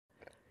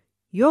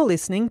You're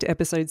listening to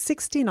episode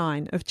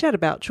 69 of Chat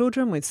About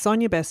Children with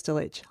Sonia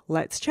Bestelich.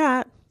 Let's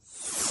chat.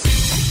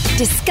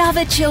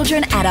 Discover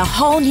children at a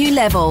whole new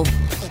level.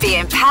 Be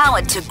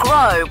empowered to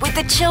grow with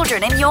the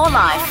children in your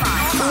life.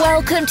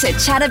 Welcome to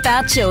Chat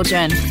About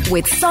Children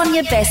with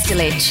Sonia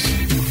Bestelich.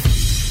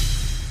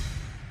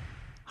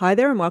 Hi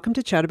there and welcome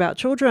to Chat About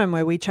Children,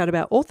 where we chat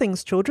about all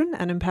things children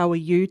and empower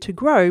you to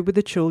grow with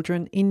the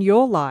children in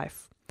your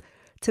life.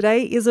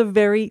 Today is a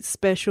very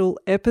special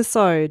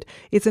episode.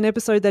 It's an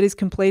episode that is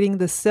completing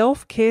the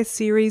self-care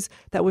series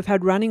that we've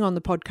had running on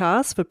the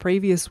podcast for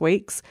previous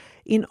weeks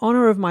in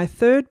honour of my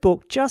third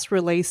book just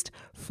released,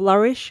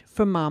 Flourish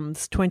for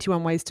Mums,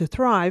 21 Ways to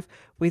Thrive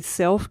with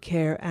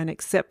Self-Care and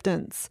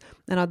Acceptance.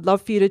 And I'd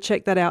love for you to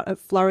check that out at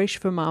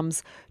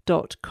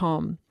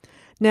flourishformums.com.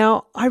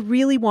 Now, I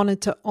really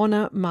wanted to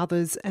honour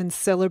mothers and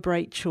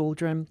celebrate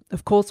children,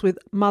 of course, with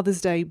Mother's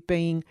Day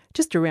being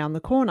just around the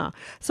corner.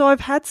 So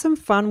I've had some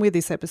fun with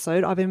this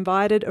episode. I've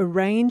invited a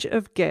range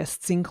of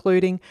guests,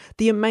 including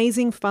the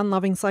amazing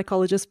fun-loving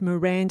psychologist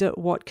Miranda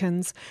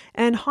Watkins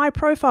and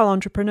high-profile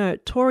entrepreneur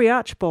Tori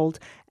Archibald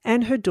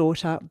and her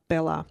daughter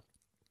Bella.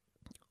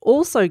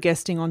 Also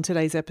guesting on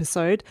today's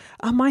episode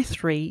are my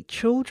three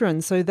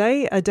children. So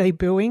they are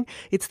debuting.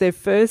 It's their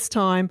first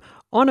time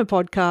on a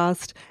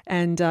podcast,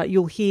 and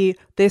you'll hear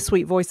their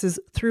sweet voices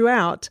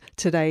throughout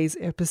today's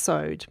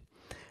episode.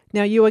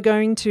 Now, you are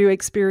going to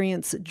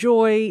experience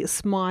joy,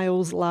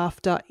 smiles,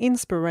 laughter,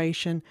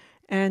 inspiration,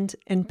 and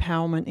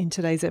empowerment in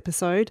today's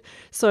episode.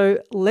 So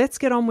let's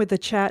get on with the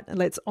chat.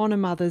 Let's honour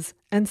mothers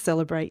and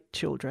celebrate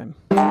children.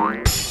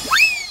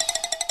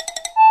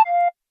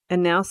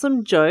 And now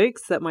some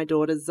jokes that my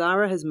daughter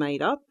Zara has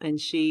made up and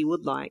she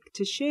would like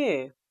to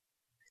share.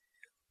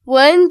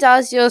 When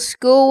does your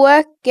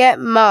schoolwork get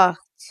marked?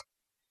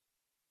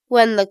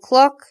 When the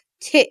clock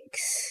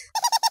ticks.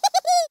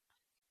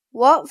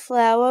 What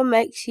flower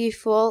makes you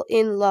fall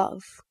in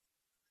love?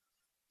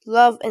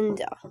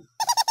 Lavender.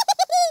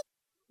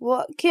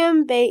 What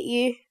can beat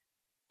you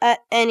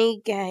at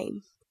any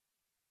game?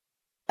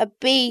 A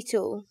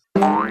beetle.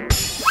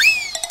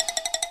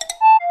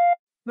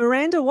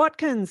 Miranda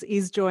Watkins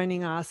is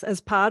joining us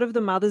as part of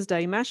the Mother's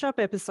Day Mashup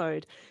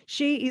episode.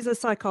 She is a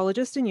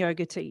psychologist and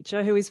yoga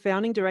teacher who is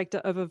founding director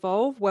of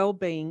Evolve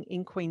Wellbeing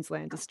in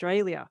Queensland,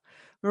 Australia.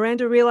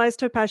 Miranda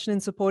realised her passion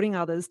in supporting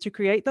others to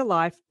create the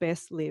life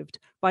best lived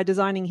by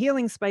designing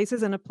healing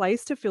spaces and a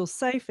place to feel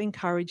safe,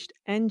 encouraged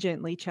and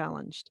gently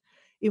challenged.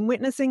 In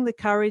witnessing the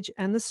courage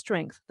and the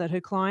strength that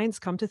her clients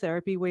come to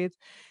therapy with,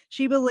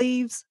 she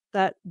believes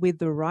that with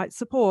the right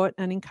support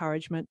and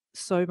encouragement,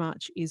 so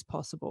much is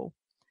possible.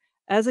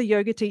 As a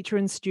yoga teacher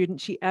and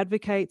student, she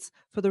advocates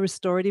for the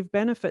restorative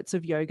benefits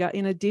of yoga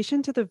in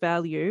addition to the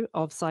value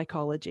of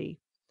psychology.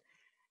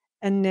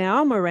 And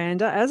now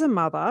Miranda, as a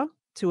mother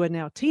to a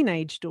now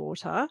teenage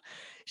daughter,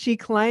 she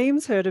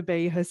claims her to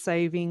be her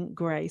saving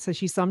grace. So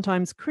she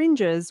sometimes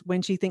cringes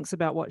when she thinks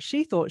about what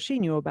she thought she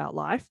knew about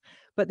life,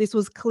 but this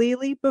was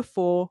clearly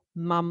before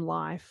mum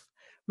life.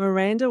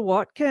 Miranda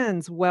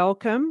Watkins,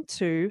 welcome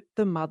to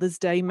the Mother's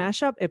Day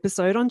Mashup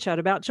episode on Chat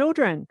About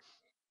Children.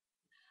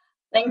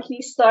 Thank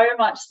you so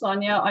much,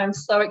 Sonia. I'm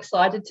so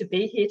excited to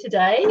be here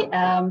today.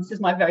 This is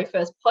my very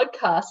first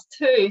podcast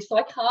too, so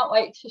I can't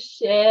wait to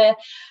share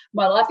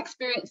my life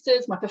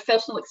experiences, my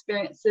professional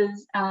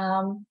experiences,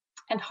 and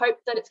hope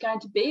that it's going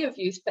to be of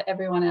use for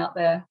everyone out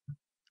there.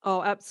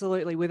 Oh,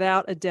 absolutely.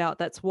 Without a doubt.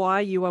 That's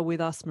why you are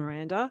with us,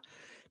 Miranda.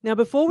 Now,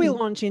 before we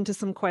launch into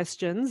some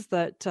questions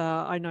that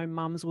I know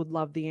mums would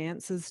love the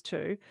answers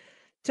to,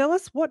 tell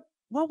us what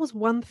was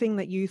one thing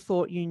that you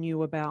thought you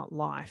knew about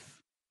life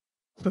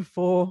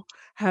before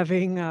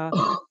having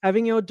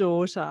your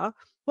daughter?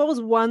 What was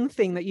one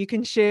thing that you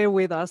can share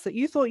with us that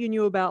you thought you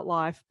knew about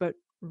life, but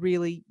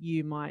really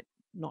you might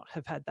not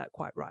have had that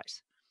quite right?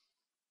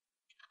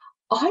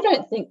 I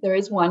don't think there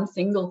is one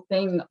single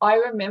thing. I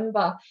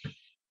remember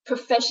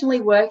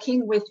professionally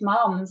working with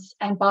mums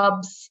and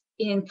bubs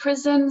in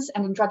prisons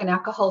and in drug and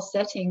alcohol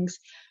settings.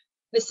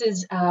 This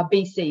is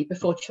BC,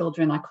 before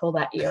children, I call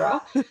that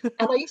era. And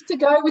I used to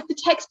go with the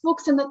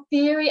textbooks and the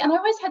theory, and I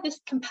always had this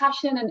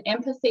compassion and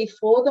empathy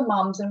for the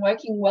mums and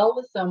working well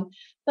with them.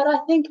 But I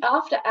think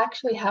after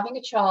actually having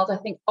a child, I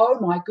think, oh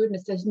my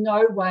goodness, there's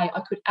no way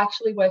I could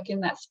actually work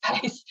in that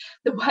space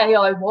the way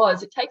I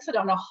was. It takes it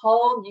on a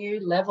whole new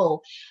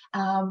level.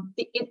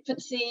 The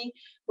infancy,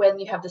 when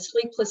you have the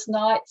sleepless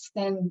nights,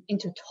 then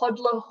into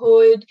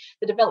toddlerhood,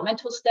 the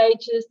developmental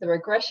stages, the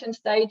regression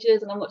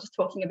stages, and I'm not just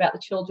talking about the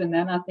children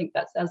then, I think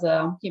that's as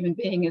a human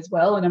being as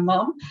well and a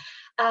mum.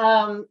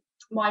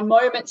 My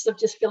moments of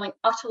just feeling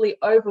utterly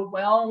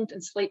overwhelmed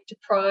and sleep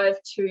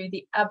deprived to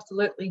the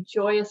absolutely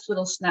joyous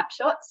little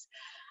snapshots.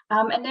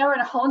 And now we're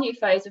in a whole new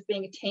phase of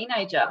being a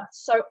teenager.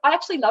 So I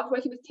actually love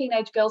working with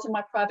teenage girls in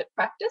my private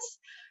practice.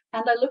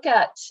 And I look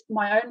at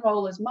my own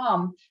role as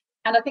mum,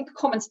 and I think a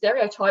common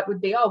stereotype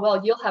would be, oh,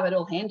 well, you'll have it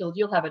all handled,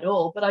 you'll have it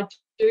all. But I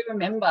do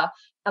remember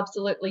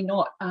absolutely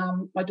not.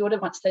 My daughter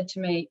once said to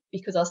me,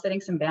 because I was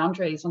setting some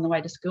boundaries on the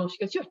way to school, she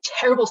goes, "You're a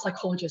terrible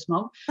psychologist,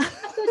 Mum." I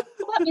said,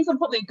 well, that means I'm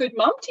probably a good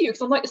mum to you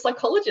because I'm not your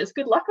psychologist.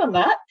 Good luck on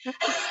that.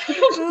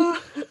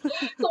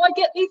 So I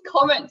get these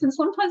comments, and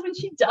sometimes when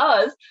she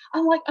does,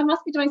 I'm like, I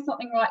must be doing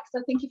something right,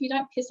 because I think if you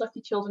don't piss off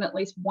your children at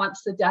least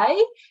once a day,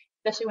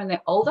 especially when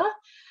they're older,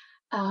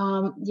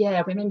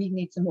 maybe you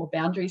need some more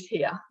boundaries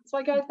here. So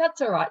I go,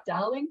 that's all right,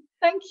 darling.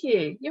 Thank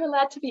you. You're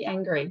allowed to be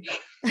angry.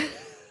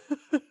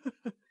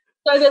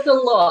 So there's a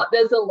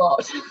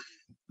lot.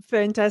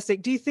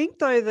 Fantastic. Do you think,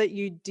 though, that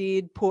you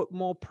did put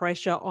more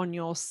pressure on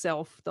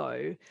yourself,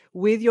 though,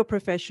 with your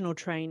professional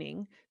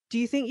training? Do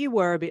you think you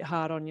were a bit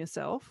hard on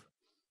yourself?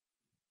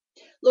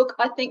 Look,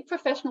 I think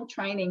professional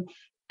training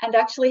and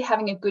actually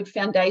having a good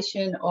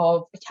foundation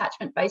of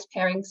attachment-based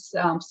pairings,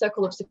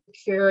 circle of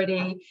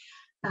security,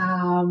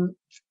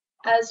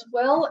 as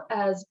well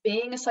as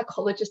being a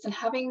psychologist and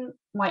having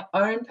my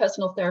own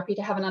personal therapy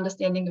to have an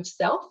understanding of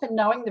self and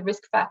knowing the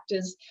risk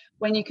factors.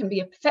 When you can be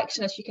a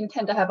perfectionist, you can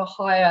tend to have a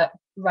higher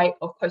rate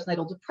of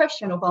postnatal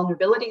depression or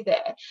vulnerability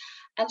there.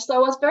 And so I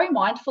was very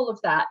mindful of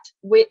that,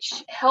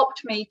 which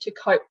helped me to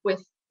cope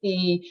with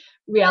the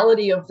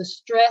reality of the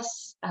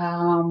stress,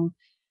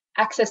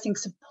 accessing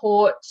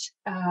support,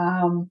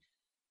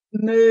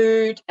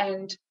 mood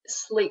and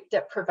sleep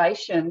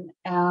deprivation.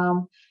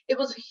 It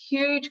was a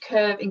huge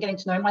curve in getting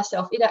to know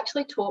myself. It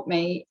actually taught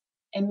me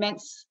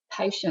immense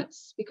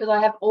patience, because I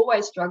have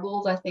always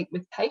struggled, I think,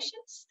 with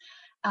patience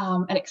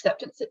and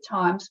acceptance at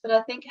times. But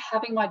I think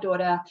having my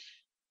daughter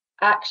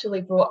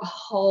actually brought a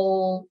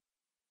whole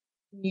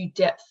new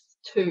depth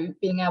to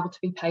being able to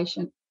be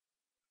patient.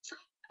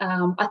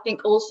 I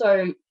think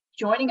also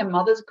joining a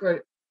mother's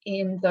group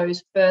in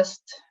those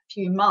first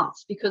few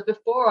months, because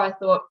before I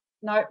thought,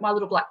 no, my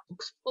little black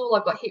book's full,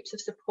 I've got heaps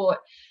of support.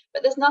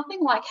 But there's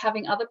nothing like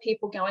having other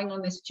people going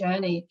on this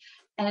journey.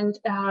 And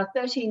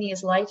 13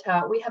 years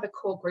later, we have a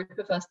core group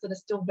of us that are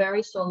still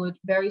very solid,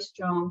 very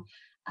strong.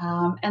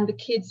 And the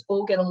kids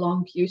all get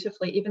along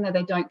beautifully, even though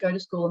they don't go to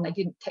school and they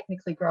didn't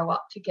technically grow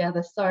up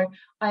together. So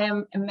I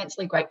am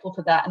immensely grateful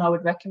for that. And I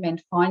would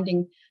recommend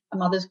finding a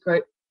mother's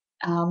group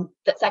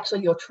that's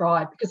actually your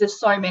tribe, because there's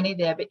so many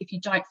there. But if you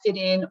don't fit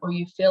in or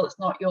you feel it's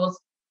not yours,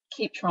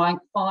 keep trying,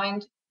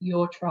 find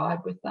your tribe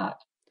with that.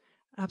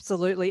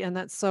 Absolutely. And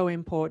that's so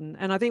important.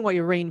 And I think what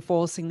you're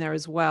reinforcing there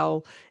as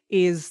well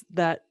is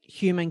that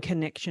human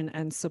connection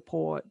and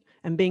support,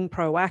 and being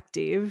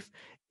proactive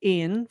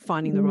in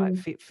finding the right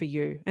fit for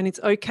you. And it's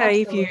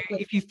okay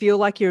if you feel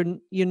like you're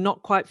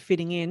not quite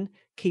fitting in,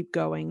 keep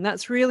going.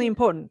 That's really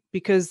important,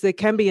 because there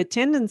can be a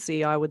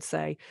tendency, I would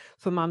say,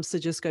 for mums to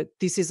just go,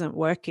 this isn't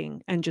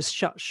working, and just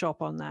shut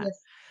shop on that. Yes.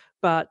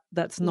 But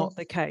that's not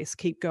the case.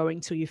 Keep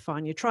going till you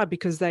find your tribe,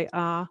 because they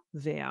are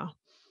there.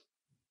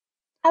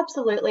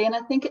 Absolutely. And I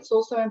think it's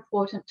also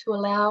important to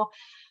allow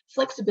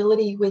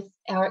flexibility with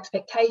our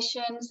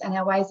expectations and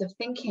our ways of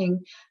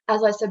thinking.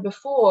 As I said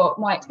before,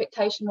 my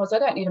expectation was, I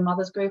don't need a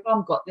mother's group.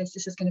 I've got this.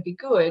 This is going to be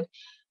good.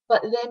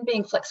 But then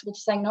being flexible to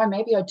saying, no,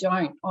 maybe I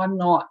don't. I'm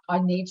not. I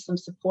need some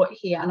support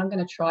here, and I'm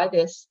going to try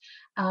this.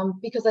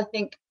 Because I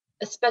think,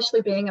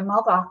 especially being a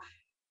mother,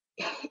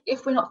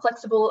 if we're not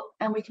flexible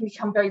and we can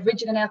become very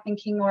rigid in our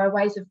thinking or our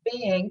ways of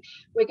being,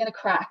 we're going to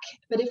crack.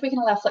 But if we can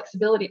allow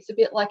flexibility, it's a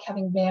bit like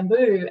having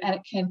bamboo, and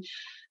it can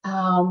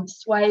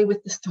sway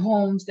with the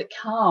storms that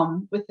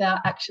come without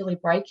actually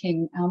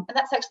breaking. And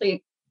that's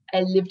actually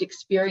a lived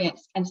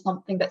experience, and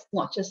something that's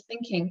not just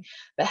thinking,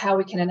 but how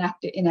we can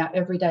enact it in our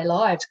everyday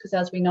lives. Because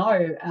as we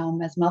know,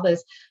 as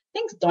mothers,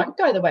 things don't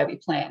go the way we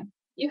plan.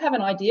 You have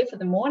an idea for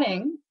the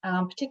morning,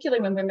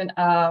 particularly when women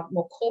are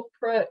more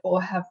corporate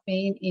or have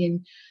been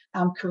in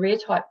career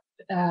type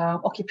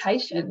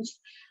occupations.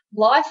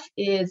 Life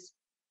is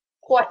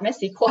quite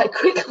messy quite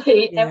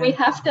quickly, and we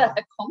have to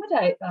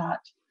accommodate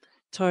that.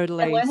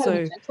 Totally. And learn how to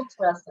be gentle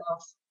to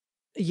ourselves.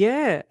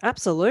 Yeah,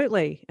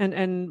 absolutely.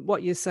 And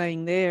what you're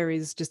saying there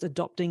is just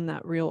adopting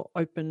that real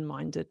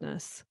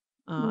open-mindedness.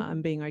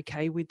 And being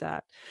okay with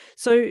that.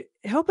 So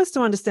help us to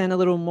understand a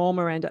little more,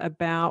 Miranda,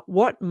 about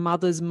what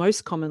mothers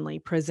most commonly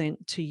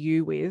present to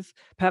you with,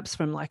 perhaps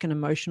from like an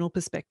emotional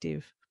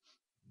perspective.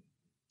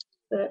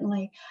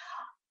 Certainly.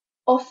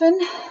 Often,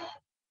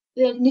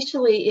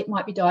 initially, it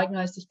might be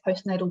diagnosed as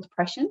postnatal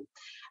depression,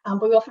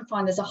 but we often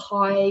find there's a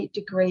high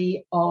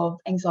degree of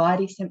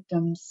anxiety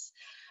symptoms.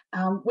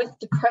 With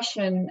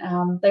depression,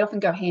 they often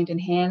go hand in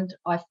hand,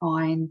 I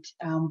find.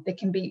 There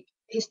can be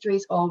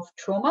histories of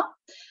trauma.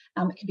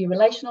 It can be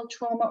relational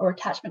trauma or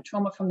attachment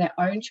trauma from their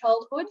own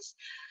childhoods.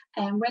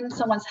 And when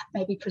someone's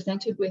maybe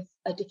presented with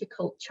a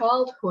difficult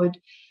childhood,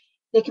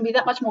 there can be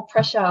that much more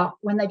pressure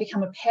when they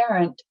become a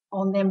parent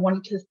on them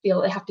wanting to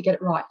feel they have to get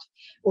it right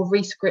or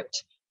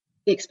re-script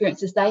the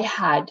experiences they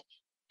had,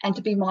 and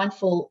to be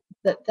mindful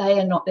that they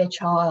are not their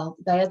child,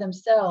 they are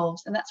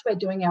themselves. And that's where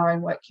doing our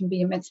own work can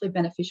be immensely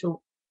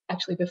beneficial,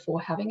 actually,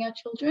 before having our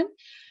children.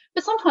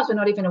 But sometimes we're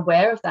not even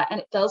aware of that, and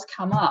it does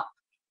come up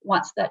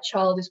once that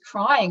child is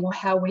crying, or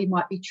how we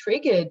might be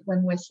triggered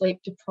when we're sleep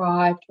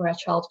deprived, or our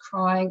child's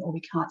crying, or we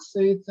can't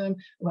soothe them,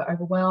 or we're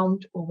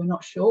overwhelmed, or we're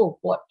not sure,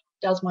 what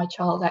does my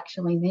child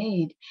actually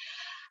need?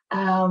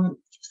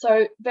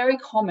 So very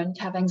common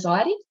to have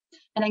anxiety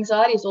And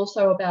anxiety is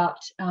also about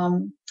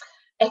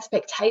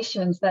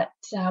expectations, that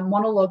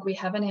monologue we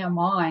have in our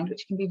mind,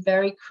 which can be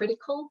very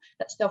critical,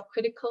 that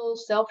self-critical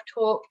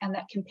self-talk, and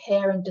that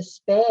compare and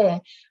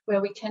despair,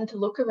 where we tend to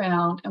look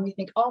around and we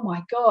think, oh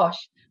my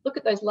gosh, look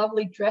at those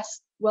lovely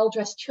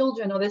well-dressed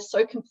children, or they're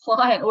so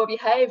compliant or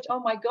behaved. Oh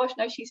my gosh,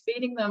 no, she's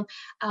feeding them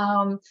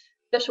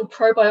special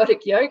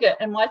probiotic yogurt,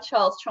 and my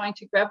child's trying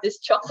to grab this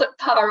chocolate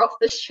bar off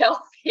the shelf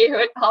here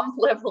at arm's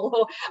level,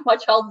 or my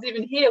child's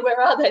even here. Where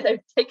are they?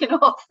 They've taken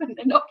off and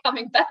they're not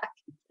coming back.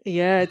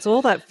 Yeah, it's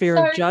all that fear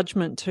of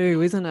judgment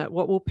too, isn't it?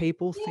 What will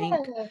people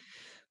think?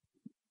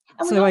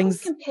 And we often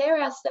compare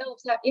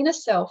ourselves, our inner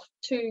self,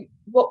 to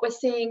what we're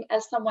seeing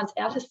as someone's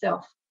outer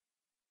self,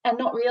 and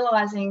not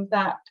realizing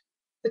that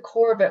the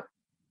core of it,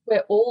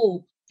 we're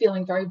all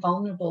feeling very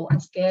vulnerable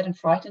and scared and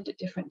frightened at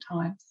different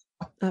times.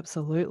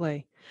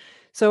 Absolutely.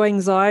 So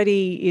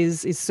anxiety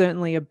is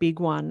certainly a big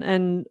one.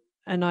 And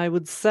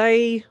I'd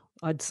say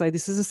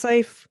this is a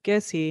safe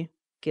guess here,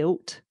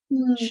 guilt.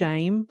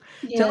 Shame.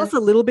 Yes. Tell us a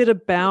little bit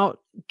about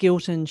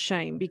guilt and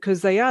shame,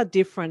 because they are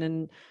different.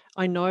 And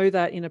I know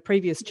that in a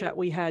previous chat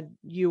we had,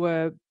 you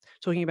were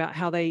talking about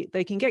how they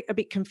can get a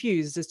bit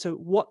confused as to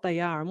what they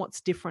are and what's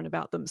different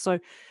about them. So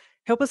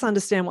help us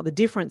understand what the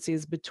difference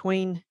is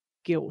between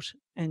guilt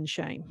and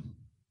shame.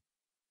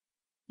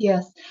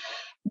 Yes.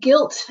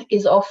 Guilt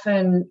is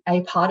often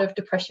a part of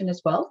depression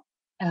as well.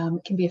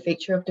 It can be a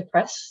feature of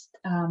depressed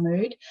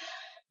mood.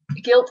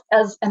 Guilt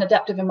as an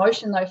adaptive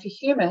emotion, though, for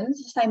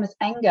humans, same as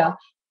anger,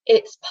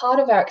 it's part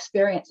of our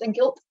experience. And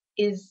guilt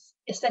is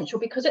essential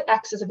because it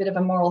acts as a bit of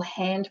a moral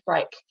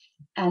handbrake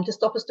and to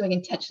stop us doing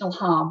intentional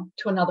harm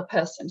to another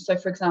person. So,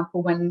 for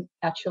example, when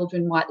our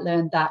children might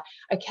learn that,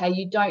 okay,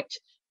 you don't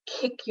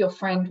kick your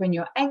friend when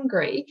you're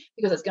angry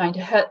because it's going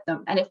to hurt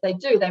them. And if they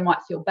do, they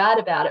might feel bad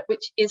about it,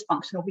 which is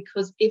functional,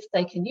 because if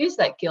they can use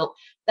that guilt,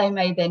 they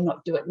may then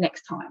not do it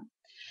next time.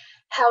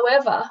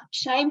 However,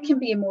 shame can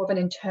be more of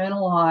an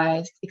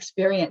internalized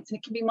experience, and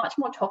it can be much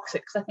more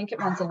toxic because I think it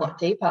runs a lot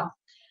deeper.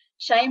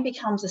 Shame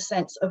becomes a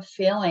sense of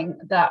feeling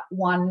that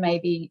one may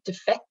be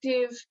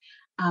defective,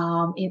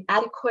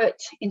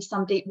 inadequate in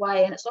some deep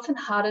way, and it's often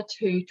harder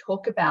to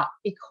talk about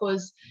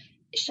because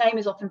shame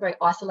is often very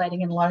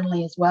isolating and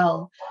lonely as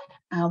well.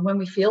 When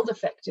we feel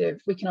defective,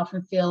 we can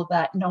often feel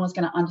that no one's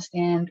going to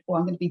understand, or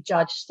I'm going to be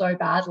judged so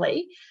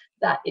badly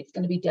that it's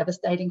going to be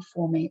devastating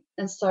for me.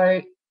 And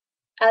so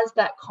as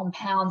that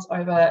compounds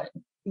over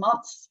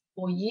months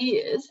or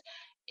years,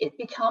 it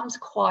becomes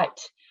quite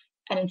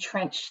an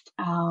entrenched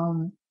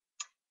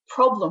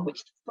problem,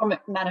 which from it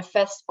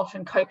manifests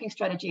often coping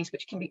strategies,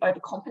 which can be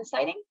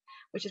overcompensating,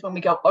 which is when we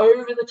go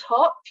over the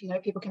top. You know,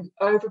 people can be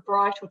over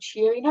bright or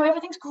cheery. No,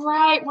 everything's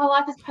great. My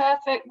life is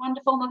perfect,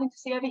 wonderful, nothing to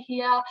see over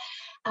here.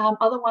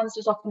 Other ones,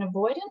 there's often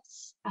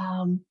avoidance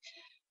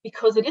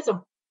because it is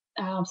a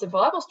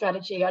survival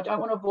strategy. I don't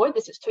want to avoid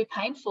this. It's too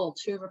painful,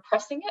 to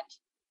repressing it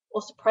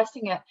or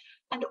suppressing it.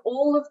 And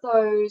all of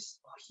those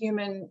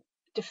human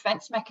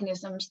defense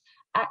mechanisms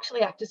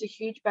actually act as a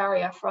huge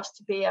barrier for us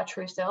to be our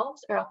true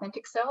selves, our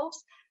authentic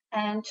selves,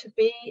 and to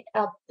be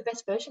the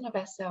best version of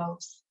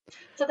ourselves.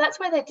 So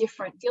that's where they're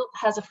different. Guilt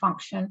has a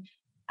function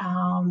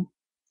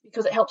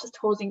because it helps us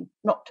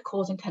not to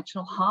cause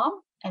intentional harm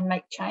and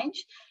make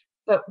change.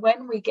 But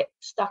when we get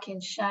stuck in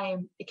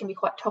shame, it can be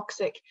quite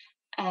toxic,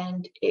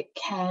 and it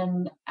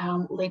can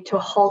lead to a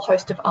whole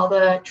host of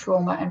other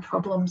trauma and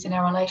problems in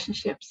our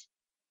relationships.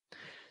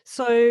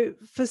 So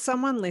for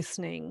someone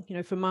listening,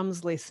 for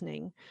mums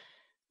listening,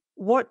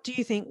 what do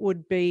you think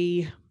would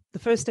be the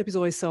first step? Is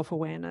always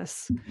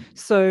self-awareness.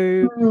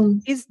 So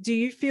do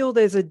you feel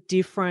there's a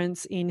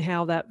difference in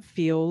how that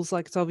feels?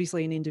 Like, it's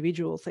obviously an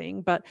individual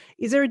thing, but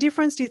is there a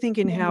difference, do you think,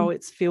 in how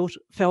it's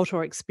felt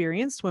or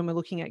experienced when we're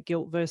looking at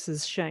guilt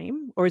versus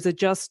shame, or is it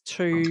just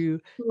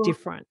too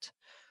different?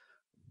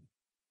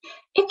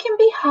 It can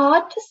be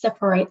hard to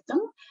separate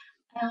them.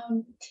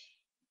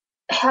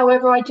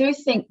 However, I do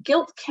think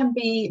guilt can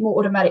be more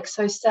automatic.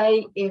 So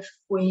say if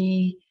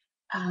we,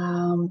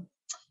 if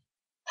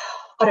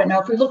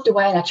we looked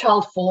away and our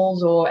child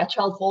falls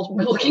when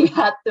we're looking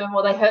at them,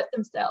 or they hurt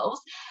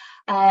themselves,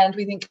 and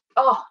we think,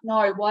 oh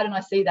no, why didn't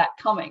I see that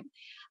coming?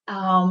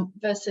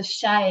 Versus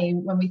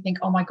shame, when we think,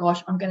 oh my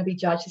gosh, I'm going to be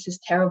judged, this is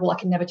terrible, I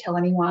can never tell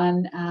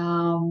anyone,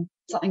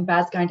 something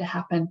bad's going to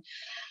happen.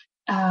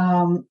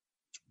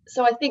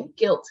 So I think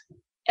guilt,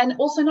 and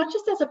also not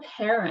just as a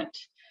parent,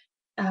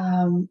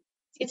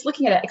 it's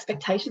looking at our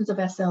expectations of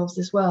ourselves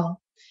as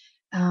well,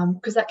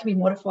 because that can be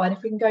modified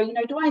if we can go,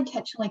 do I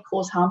intentionally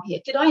cause harm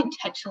here? Did I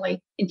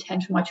intentionally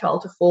intend for my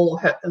child to fall or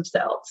hurt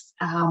themselves,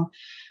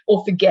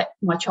 or forget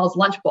my child's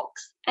lunchbox?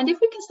 And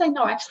if we can say,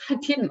 no, actually I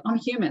didn't, I'm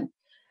human,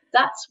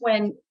 that's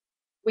when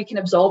we can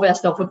absolve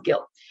ourselves of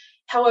guilt.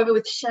 However,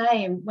 with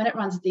shame, when it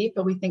runs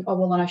deeper, we think, oh,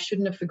 well, I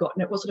shouldn't have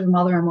forgotten it. What sort of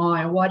mother am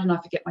I? Or why didn't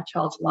I forget my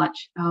child's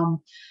lunch?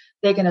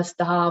 They're going to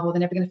starve, or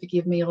they're never going to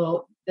forgive me,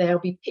 or they'll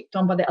be picked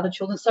on by the other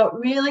children. So it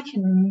really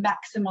can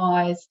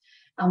maximise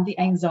the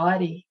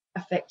anxiety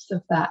effects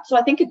of that. So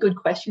I think a good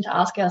question to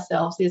ask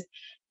ourselves is,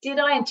 did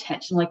I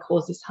intentionally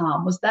cause this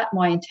harm? Was that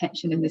my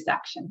intention in this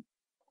action?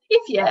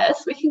 If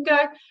yes, we can go,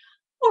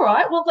 all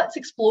right, well, let's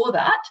explore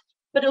that.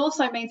 But it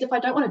also means if I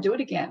don't want to do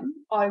it again,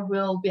 I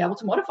will be able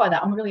to modify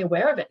that. I'm really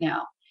aware of it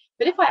now.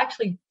 But if I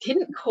actually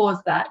didn't cause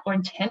that or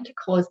intend to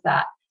cause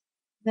that,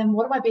 then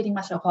what am I beating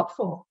myself up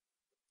for?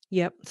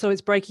 Yep. So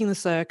it's breaking the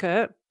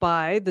circuit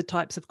by the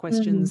types of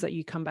questions that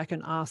you come back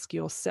and ask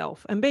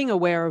yourself, and being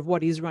aware of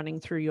what is running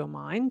through your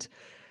mind,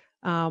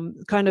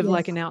 kind of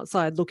like an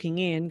outside looking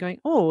in, going,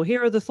 oh,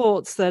 here are the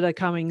thoughts that are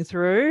coming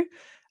through.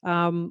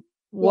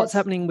 What's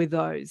happening with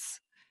those?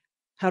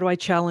 How do I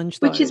challenge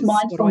those? Which is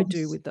mindfulness. What do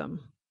I do with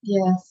them?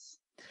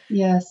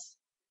 Yes.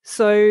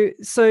 So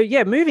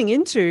yeah, moving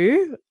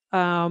into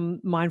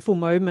mindful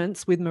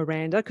moments with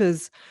Miranda,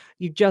 because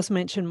you just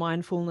mentioned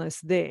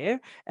mindfulness there,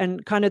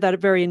 and kind of that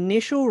very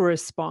initial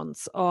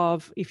response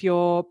of if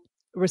you're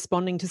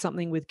responding to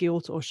something with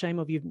guilt or shame,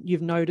 or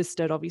you've noticed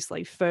it,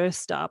 obviously,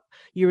 first up,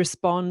 you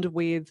respond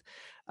with,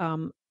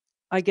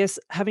 I guess,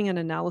 having an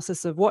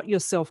analysis of what your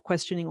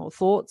self-questioning or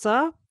thoughts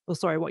are, or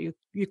sorry, what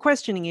your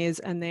questioning is,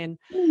 and then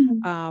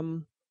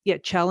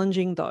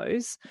challenging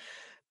those.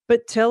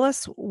 But tell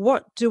us,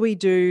 what do we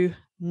do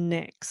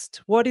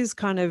next? What is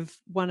kind of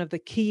one of the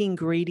key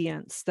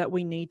ingredients that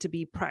we need to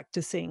be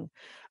practicing,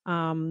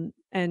 and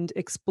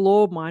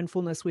explore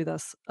mindfulness with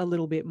us a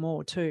little bit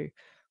more too?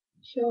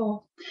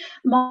 Sure.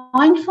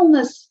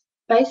 Mindfulness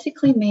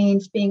basically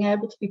means being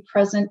able to be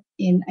present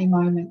in a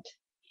moment.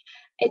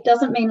 It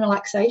doesn't mean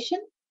relaxation,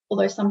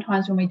 although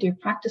sometimes when we do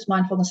practice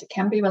mindfulness, it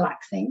can be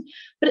relaxing,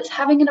 but it's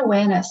having an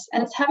awareness.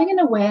 And it's having an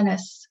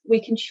awareness,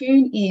 we can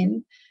tune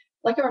in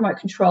like a remote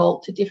control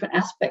to different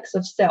aspects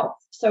of self.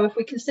 So if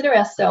we consider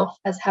ourselves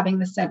as having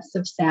the sense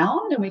of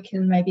sound, and we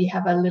can maybe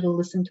have a little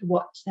listen to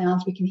what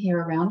sounds we can hear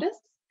around us,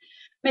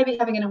 maybe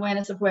having an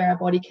awareness of where our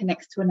body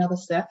connects to another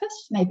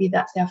surface. Maybe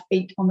that's our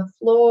feet on the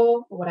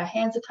floor or what our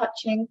hands are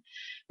touching.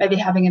 Maybe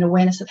having an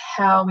awareness of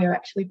how we're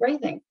actually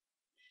breathing.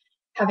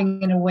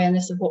 Having an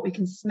awareness of what we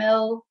can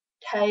smell,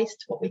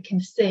 taste, what we can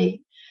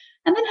see.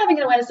 And then having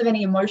an awareness of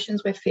any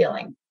emotions we're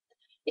feeling.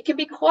 It can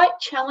be quite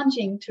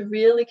challenging to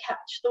really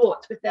catch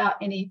thoughts without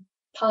any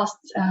past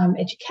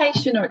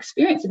education or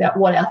experience about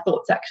what our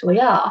thoughts actually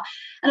are.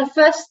 And a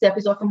first step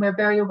is often we're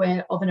very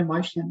aware of an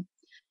emotion.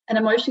 An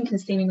emotion can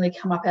seemingly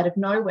come up out of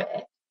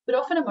nowhere, but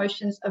often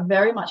emotions are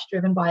very much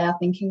driven by our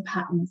thinking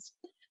patterns.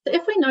 So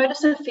if we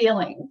notice a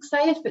feeling,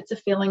 say if it's a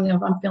feeling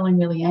of I'm feeling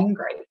really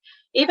angry,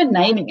 even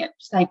naming it,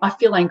 saying I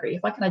feel angry,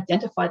 if I can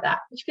identify that,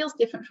 which feels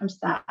different from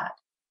sad,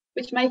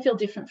 which may feel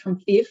different from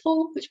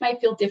fearful, which may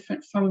feel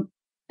different from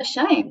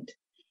ashamed.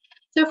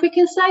 So if we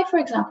can say, for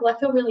example, I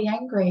feel really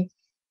angry,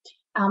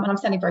 and I'm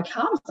sounding very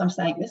calm as I'm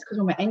saying this, because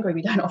when we're angry,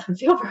 we don't often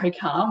feel very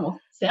calm or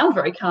sound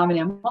very calm in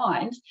our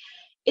minds.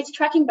 It's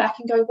tracking back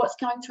and go, what's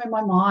going through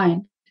my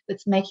mind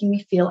that's making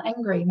me feel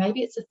angry?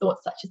 Maybe it's a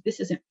thought such as this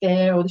isn't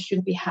fair, or this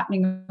shouldn't be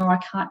happening, or I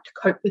can't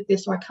cope with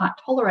this, or I can't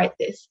tolerate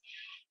this.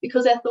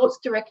 Because our thoughts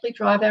directly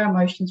drive our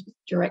emotions, which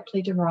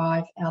directly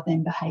derive our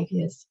then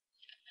behaviours.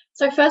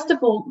 So first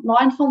of all,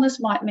 mindfulness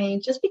might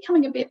mean just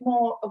becoming a bit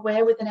more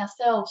aware within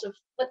ourselves of,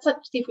 let's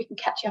see if we can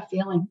catch our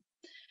feeling.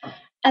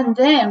 And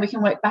then we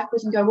can work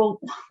backwards and go,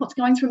 well, what's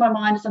going through my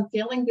mind as I'm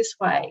feeling this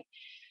way?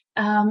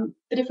 But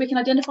if we can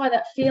identify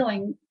that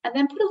feeling and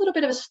then put a little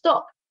bit of a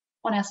stop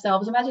on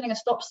ourselves, imagining a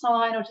stop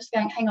sign or just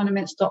going, hang on a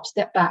minute,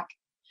 step back.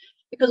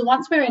 Because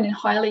once we're in a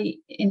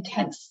highly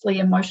intensely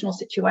emotional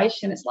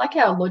situation, it's like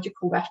our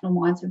logical, rational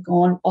minds have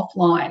gone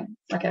offline,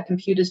 like our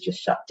computers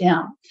just shut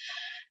down.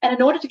 And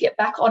in order to get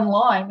back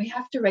online, we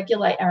have to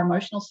regulate our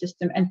emotional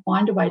system and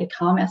find a way to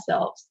calm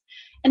ourselves.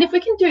 And if we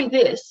can do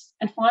this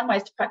and find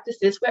ways to practice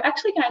this, we're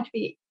actually going to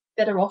be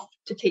better off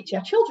to teach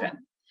our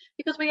children,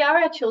 because we are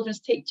our children's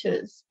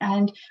teachers.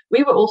 And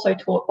we were also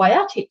taught by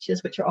our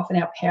teachers, which are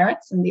often our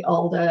parents and the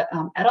older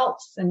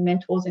adults and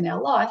mentors in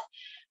our life.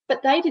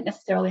 But they didn't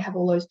necessarily have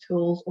all those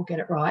tools or get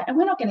it right. And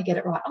we're not going to get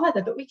it right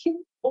either, but we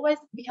can always,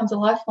 it becomes a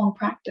lifelong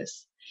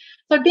practice.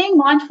 So being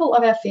mindful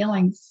of our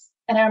feelings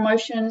and our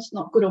emotions,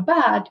 not good or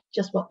bad,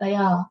 just what they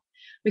are.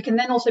 We can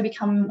then also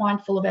become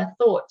mindful of our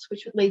thoughts,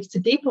 which leads to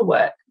deeper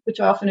work, which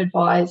I often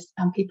advise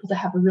people to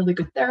have a really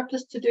good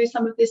therapist to do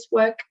some of this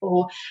work,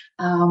 or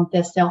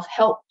their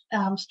self-help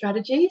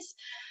strategies,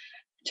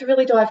 to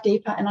really dive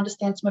deeper and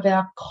understand some of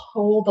our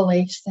core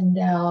beliefs and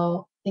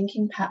our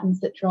thinking patterns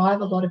that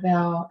drive a lot of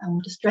our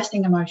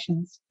distressing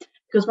emotions.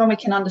 Because when we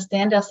can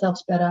understand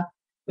ourselves better,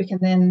 we can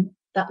then,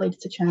 that leads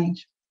to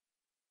change.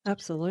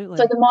 Absolutely.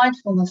 So the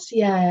mindfulness,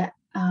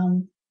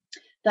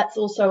 that's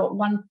also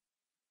one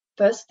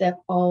first step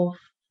of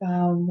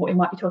what we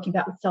might be talking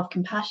about with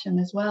self-compassion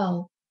as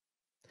well.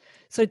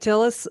 So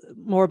tell us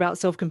more about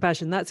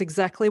self-compassion. That's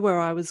exactly where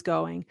I was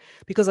going,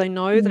 because I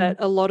know that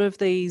a lot of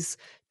these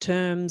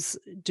terms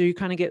do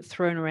kind of get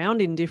thrown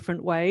around in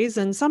different ways.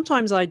 And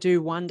sometimes I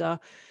do wonder,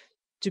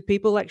 do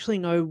people actually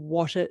know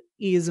what it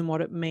is and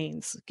what it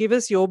means? Give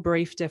us your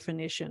brief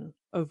definition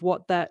of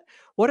what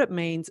it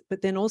means,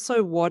 but then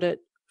also what it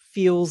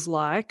feels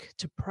like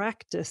to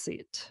practice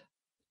it.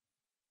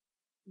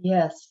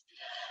 Yes.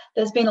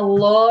 There's been a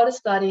lot of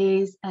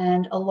studies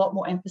and a lot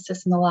more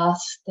emphasis in the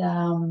last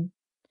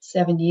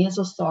 7 years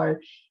or so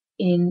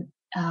in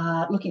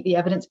looking at the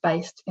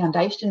evidence-based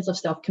foundations of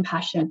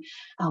self-compassion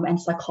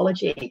and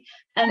psychology.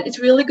 And it's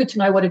really good to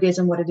know what it is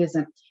and what it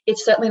isn't.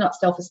 It's certainly not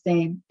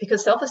self-esteem,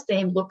 because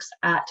self-esteem looks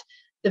at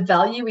the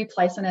value we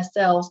place on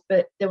ourselves,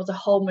 but there was a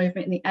whole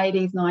movement in the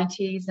 80s,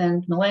 90s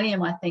and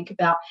millennium, I think,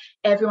 about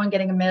everyone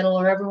getting a medal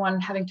or everyone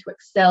having to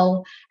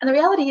excel. And the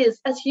reality is,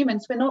 as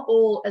humans, we're not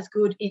all as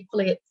good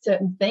equally at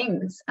certain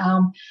things.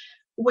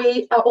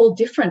 We are all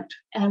different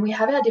and we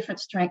have our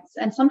different strengths.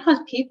 And sometimes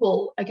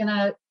people are going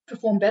to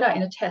perform better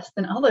in a test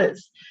than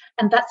others.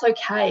 And that's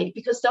okay,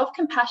 because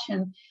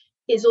self-compassion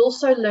is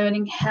also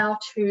learning how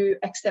to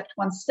accept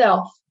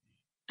oneself.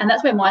 And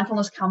that's where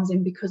mindfulness comes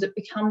in, because it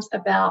becomes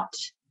about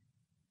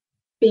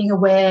being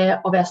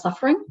aware of our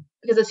suffering.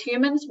 Because as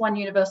humans, one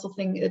universal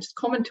thing that's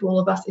common to all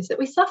of us is that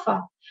we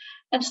suffer.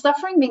 And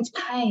suffering means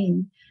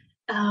pain.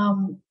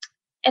 And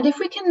if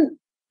we can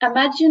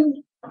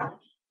imagine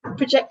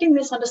projecting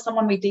this onto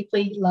someone we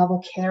deeply love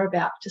or care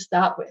about to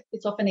start with,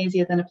 it's often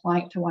easier than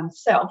applying it to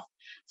oneself.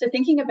 So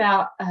thinking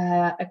about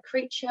a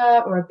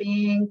creature or a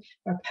being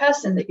or a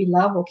person that you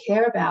love or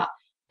care about,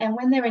 and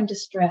when they're in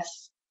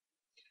distress,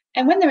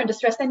 they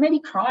may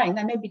be crying,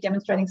 they may be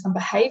demonstrating some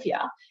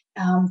behaviour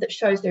that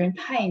shows they're in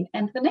pain.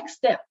 And the next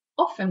step,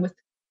 often with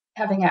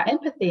having our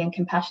empathy and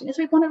compassion, is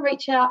we want to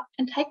reach out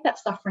and take that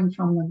suffering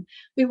from them.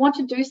 We want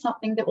to do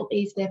something that will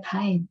ease their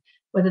pain,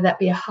 whether that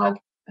be a hug,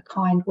 a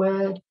kind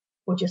word,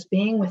 or just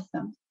being with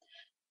them.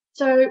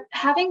 So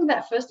having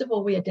that, first of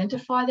all, we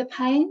identify the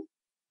pain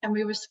and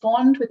we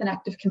respond with an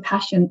act of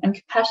compassion. And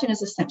compassion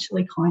is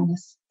essentially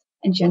kindness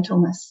and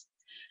gentleness.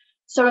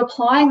 So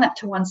applying that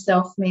to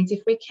oneself means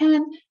if we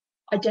can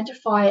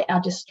identify our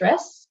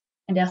distress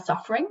and our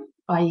suffering,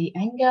 i.e.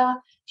 anger,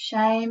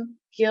 shame,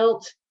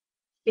 guilt,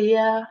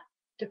 fear,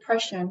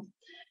 depression,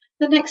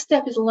 the next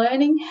step is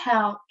learning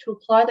how to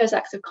apply those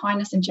acts of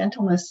kindness and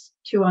gentleness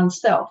to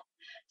oneself.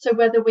 So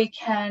whether we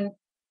can,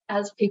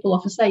 as people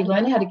often say,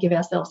 learn how to give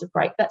ourselves a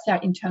break. That's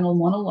our internal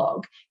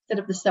monologue, instead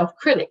of the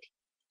self-critic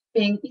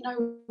being, you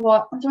know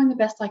what, I'm doing the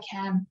best I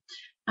can.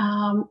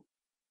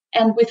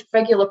 And with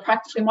regular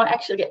practice, we might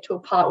actually get to a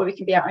part where we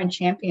can be our own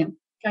champion,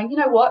 going, you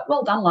know what,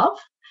 well done, love.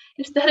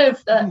 Instead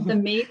of the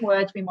mean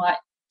words we might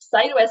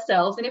say to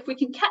ourselves. And if we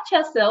can catch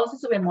ourselves,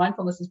 this is where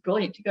mindfulness is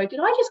brilliant, to go, did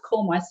I just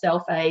call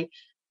myself a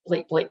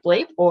bleep, bleep,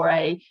 bleep, or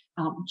a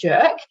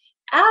jerk?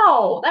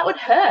 Ow, that would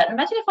hurt.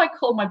 Imagine if I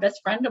called my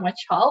best friend or my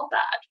child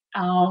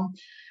that,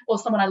 or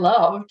someone I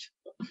loved.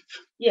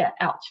 Yeah,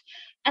 ouch.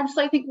 And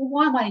so I think, well,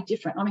 why am I any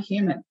different? I'm a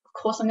human.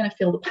 Of course I'm going to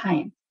feel the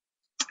pain.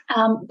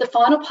 The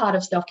final part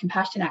of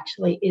self-compassion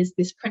actually is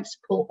this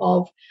principle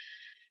of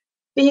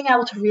being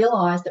able to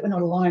realise that we're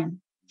not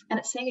alone. And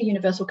it's seeing a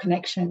universal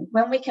connection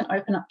when we can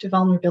open up to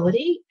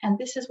vulnerability. And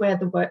this is where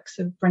the works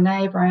of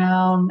Brené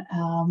Brown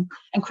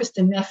and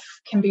Kristin Neff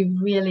can be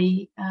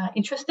really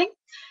interesting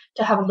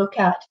to have a look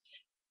at.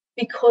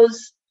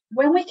 Because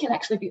when we can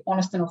actually be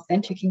honest and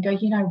authentic and go,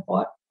 you know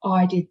what,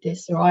 I did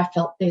this or I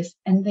felt this,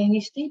 and then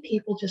you see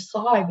people just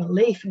sigh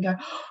relief and go,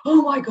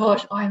 oh my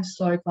gosh, I am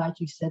so glad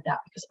you said that,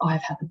 because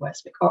I've had the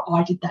worst week, or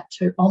I did that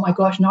too. Oh my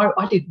gosh, no,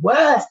 I did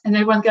worse. And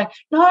everyone's going,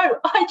 no,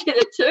 I did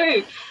it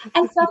too.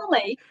 And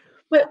suddenly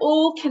we're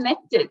all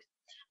connected.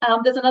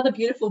 There's another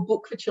beautiful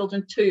book for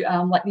children too,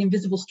 like The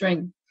Invisible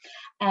String.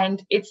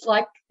 And it's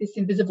like this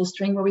invisible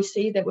string where we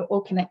see that we're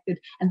all connected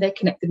and they're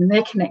connected and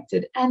they're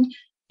connected. And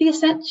the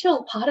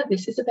essential part of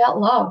this is about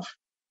love.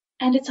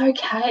 And it's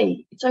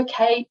okay. It's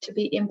okay to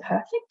be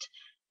imperfect.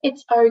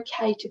 It's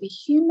okay to be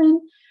human.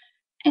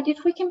 And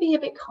if we can be a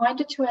bit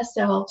kinder to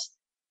ourselves,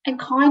 and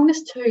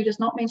kindness too does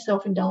not mean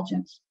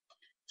self-indulgence.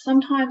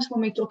 Sometimes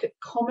when we look at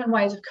common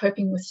ways of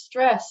coping with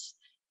stress,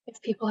 if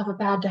people have a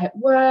bad day at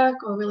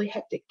work or a really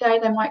hectic day,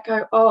 they might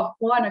go, oh,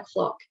 1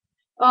 o'clock.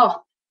 Oh,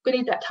 I'm going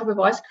to eat that tub of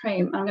ice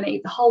cream. I'm going to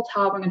eat the whole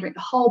tub. I'm going to drink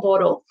the whole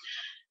bottle.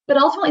 But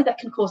ultimately that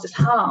can cause us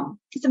harm.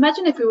 Just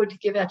imagine if we were to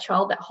give our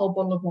child that whole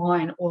bottle of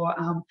wine or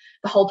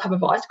the whole tub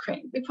of ice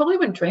cream. We probably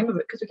wouldn't dream of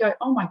it, because we go,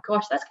 oh my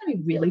gosh, that's going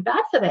to be really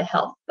bad for their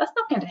health. That's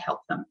not going to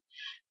help them.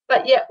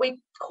 But yet we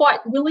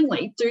quite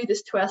willingly do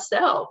this to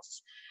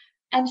ourselves.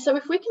 And so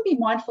if we can be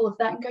mindful of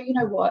that and go, you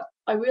know what,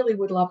 I really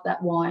would love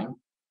that wine,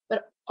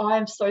 but I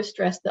am so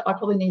stressed that I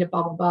probably need a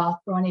bubble bath,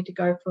 or I need to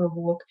go for a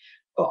walk,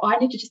 or I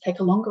need to just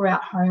take a longer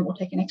out home, or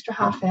take an extra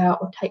half hour,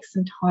 or take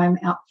some time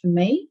out for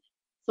me,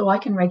 so I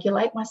can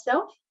regulate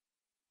myself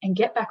and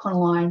get back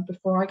online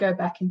before I go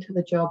back into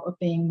the job of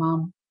being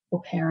mum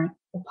or parent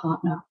or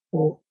partner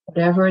or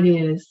whatever it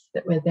is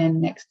that we're then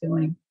next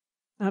doing.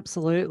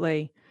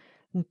 Absolutely.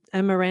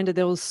 And Miranda,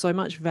 there was so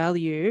much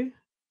value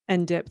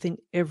and depth in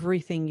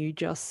everything you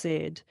just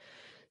said.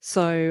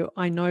 So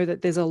I know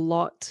that there's a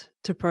lot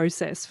to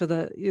process for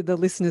the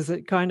listeners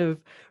that kind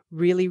of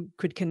really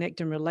could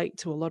connect and relate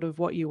to a lot of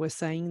what you were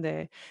saying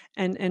there.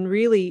 And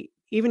really,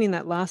 even in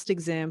that last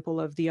example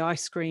of the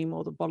ice cream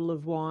or the bottle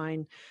of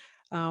wine,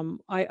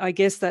 I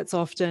guess that's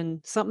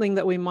often something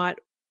that we might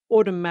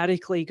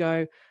automatically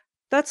go,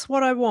 that's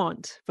what I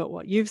want. But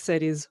what you've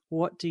said is,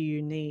 what do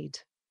you need?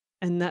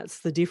 And that's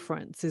the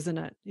difference, isn't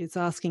it? It's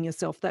asking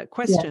yourself that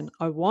question. Yes.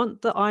 I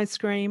want the ice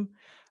cream.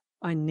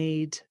 I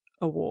need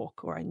a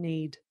walk, or I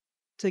need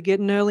to get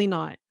an early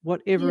night,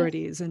 whatever it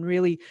is. And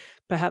really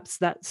perhaps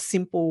that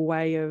simple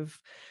way of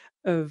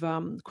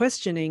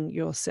questioning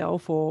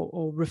yourself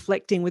or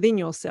reflecting within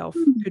yourself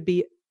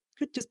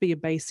could just be a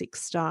basic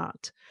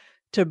start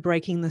to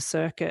breaking the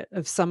circuit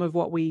of some of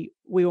what we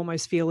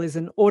almost feel is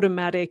an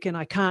automatic and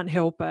I can't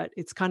help it.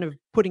 It's kind of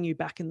putting you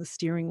back in the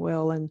steering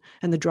wheel and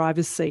the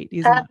driver's seat,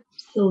 isn't it?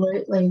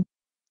 Absolutely.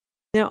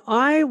 Now,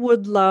 I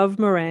would love,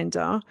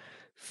 Miranda,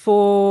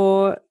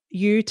 for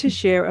you to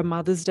share a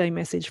Mother's Day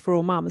message for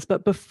all mums.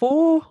 But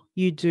before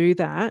you do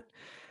that,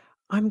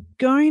 I'm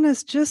going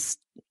to just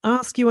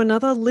ask you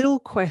another little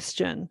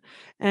question.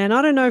 And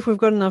I don't know if we've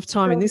got enough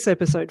time in this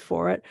episode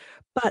for it,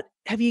 but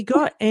have you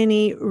got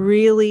any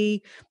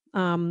really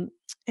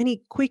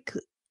any quick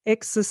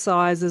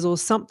exercises or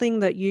something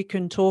that you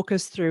can talk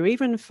us through,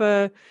 even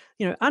for,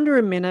 under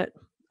a minute,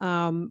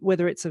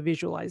 whether it's a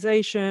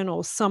visualization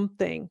or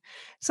something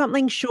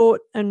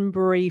short and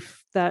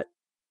brief that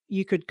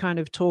you could kind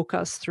of talk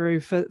us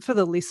through for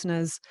the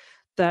listeners,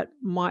 that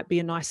might be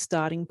a nice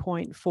starting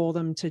point for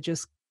them to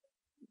just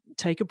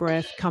take a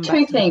breath, come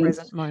back to the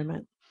present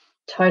moment.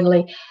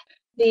 Totally.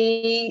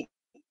 The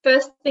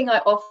first thing I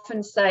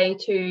often say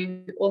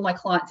to all my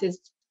clients is,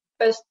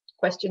 first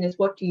question is,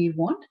 what do you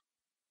want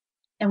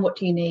and what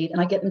do you need? And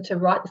I get them to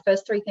write the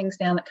first 3 things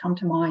down that come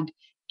to mind.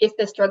 If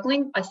they're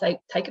struggling, I say,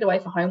 take it away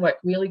for homework,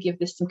 really give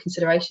this some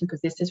consideration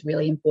because this is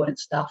really important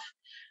stuff.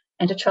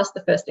 And to trust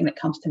the first thing that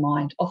comes to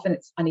mind. Often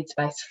it's, I need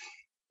space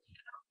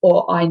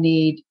or I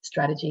need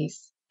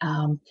strategies.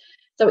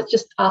 So it's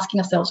just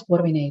asking ourselves, what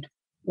do we need?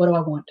 What do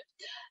I want?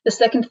 The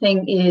second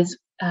thing is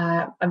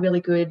a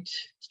really good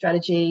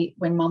strategy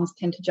when mums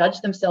tend to judge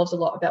themselves a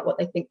lot about what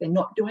they think they're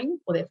not doing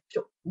or their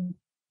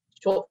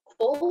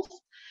shortfalls,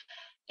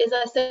 is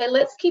I say,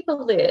 let's keep a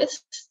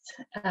list,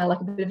 like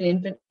a bit of an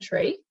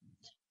inventory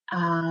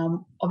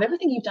of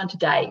everything you've done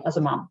today as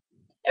a mum,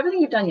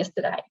 everything you've done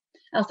yesterday.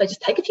 And I'll say,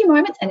 just take a few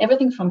moments, and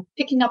everything from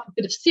picking up a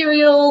bit of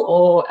cereal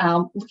or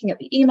looking at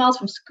the emails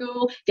from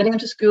school, getting them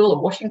to school,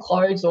 or washing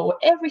clothes, or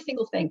every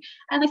single thing.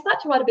 And they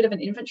start to write a bit of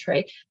an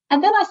inventory.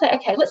 And then I say,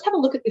 okay, let's have a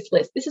look at this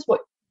list. This is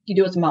what you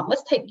do as a mum.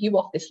 Let's take you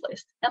off this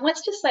list. And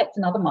let's just say it's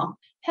another mum.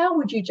 How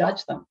would you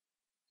judge them?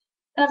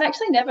 And I've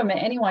actually never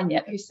met anyone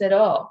yet who said,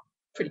 oh,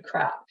 pretty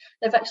crap.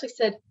 They've actually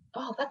said,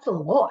 oh, that's a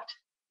lot.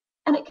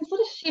 And it can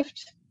sort of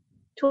shift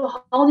to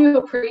a whole new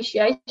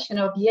appreciation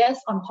of,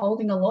 yes, I'm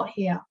holding a lot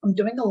here. I'm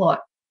doing a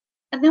lot.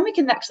 And then we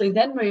can actually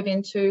then move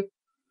into,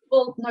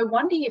 well, no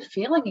wonder you're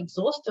feeling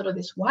exhausted or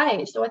this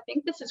way. So I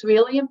think this is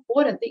really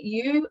important that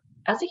you,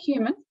 as a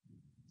human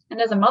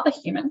and as a mother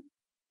human,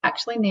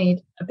 actually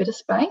need a bit of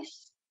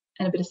space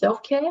and a bit of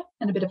self-care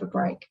and a bit of a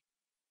break.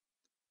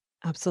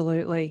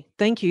 Absolutely.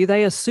 Thank you.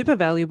 They are super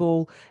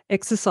valuable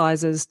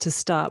exercises to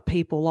start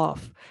people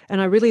off.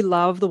 And I really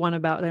love the one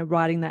about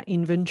writing that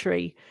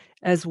inventory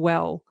as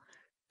well,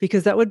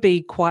 because that would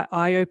be quite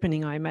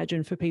eye-opening, I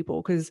imagine, for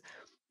people, because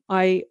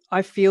I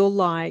feel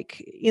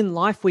like in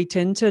life we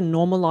tend to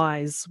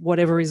normalize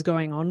whatever is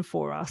going on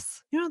for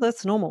us.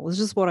 That's normal. It's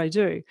just what I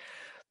do.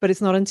 But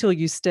it's not until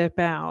you step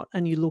out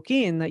and you look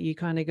in that you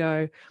kind of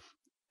go,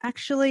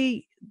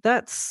 actually,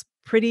 that's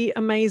pretty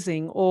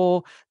amazing,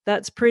 or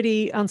that's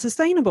pretty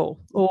unsustainable,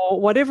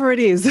 or whatever it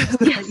is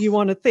that you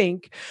want to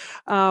think.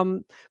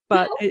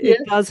 But it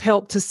does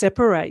help to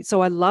separate.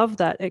 So I love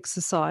that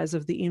exercise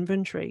of the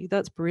inventory.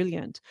 That's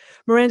brilliant.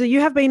 Miranda,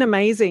 you have been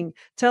amazing.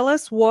 Tell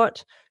us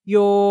what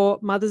your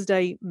Mother's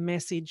Day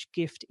message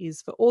gift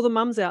is for all the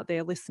mums out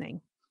there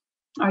listening.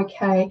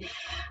 Okay.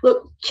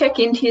 Look, check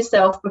into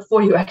yourself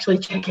before you actually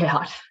check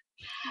out.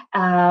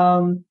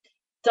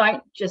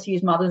 Don't just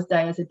use Mother's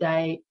Day as a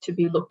day to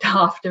be looked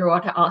after or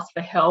to ask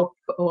for help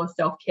or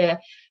self-care.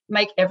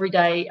 Make every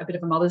day a bit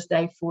of a Mother's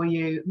Day for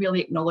you.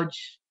 Really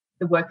acknowledge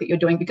the work that you're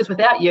doing, because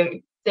without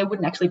you, there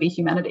wouldn't actually be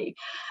humanity.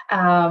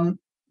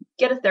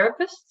 Get a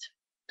therapist,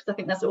 because I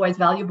think that's always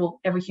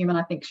valuable. Every human,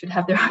 I think, should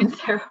have their own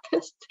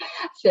therapist,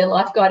 their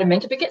life guide and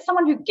mentor, but get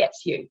someone who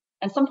gets you.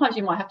 And sometimes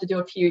you might have to do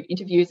a few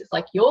interviews. It's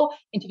like you're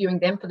interviewing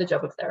them for the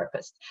job of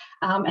therapist.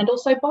 And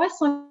also buy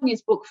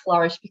Sonia's book,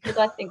 Flourish, because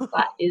I think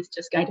that is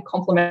just going to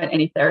complement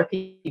any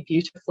therapy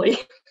beautifully.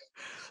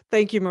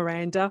 Thank you,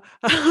 Miranda.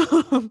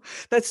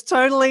 That's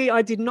totally,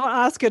 I did not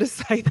ask her to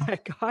say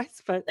that,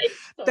 guys, but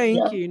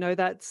thank you. No,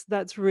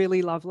 that's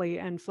really lovely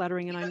and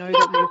flattering. And I know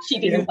that she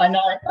didn't. I know.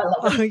 I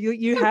love it.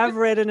 You have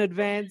read an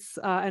advance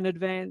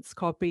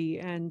copy,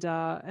 and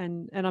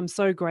I'm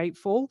so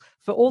grateful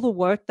for all the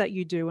work that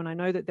you do. And I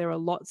know that there are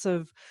lots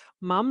of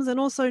mums and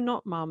also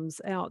not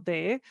mums out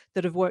there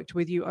that have worked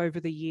with you over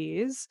the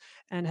years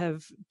and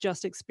have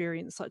just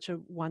experienced such a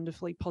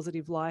wonderfully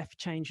positive life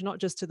change, not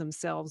just to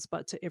themselves,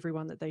 but to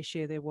everyone that they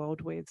share their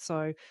world with.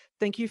 So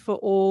thank you for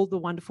all the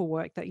wonderful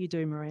work that you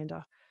do,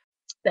 Miranda.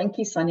 Thank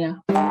you,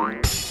 Sonia.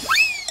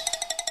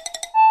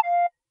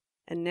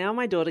 And now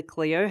my daughter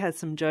Cleo has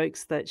some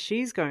jokes that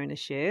she's going to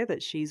share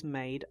that she's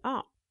made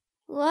up.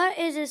 What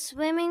is a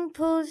swimming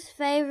pool's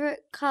favourite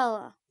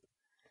colour?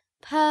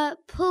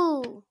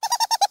 Purple.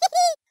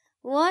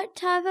 What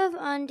type of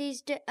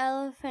undies do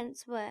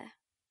elephants wear?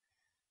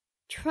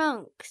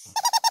 Trunks.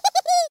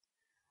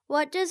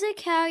 What does a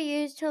cow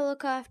use to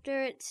look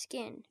after its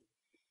skin?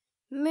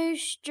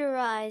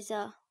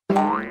 Moisturizer.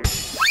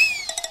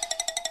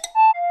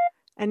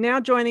 And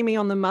now joining me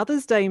on the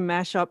Mother's Day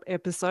mashup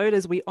episode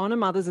as we honour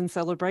mothers and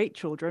celebrate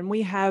children,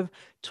 we have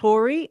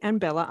Tori and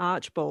Bella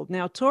Archbold.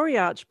 Now, Tori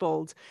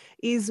Archbold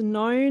is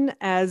known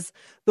as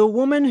the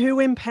woman who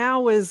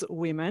empowers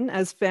women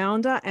as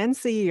founder and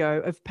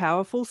CEO of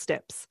Powerful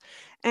Steps.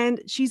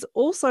 And she's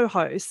also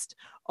host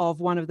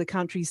of one of the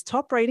country's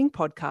top rating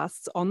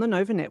podcasts on the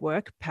Nova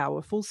Network,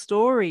 Powerful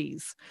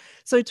Stories.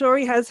 So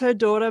Tori has her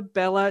daughter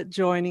Bella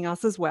joining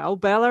us as well.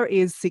 Bella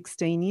is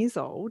 16 years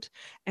old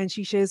and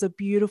she shares a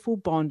beautiful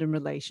bond and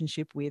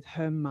relationship with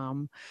her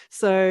mum.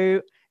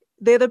 So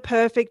they're the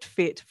perfect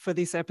fit for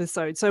this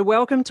episode. So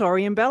welcome,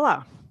 Tori and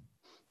Bella.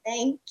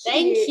 Thank you.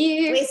 Thank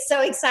you. We're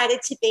so excited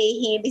to be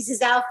here. This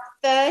is our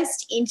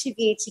first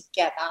interview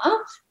together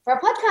for a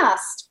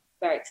podcast.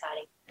 Very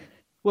exciting.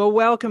 Well,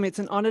 welcome. It's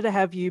an honour to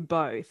have you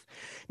both.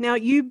 Now,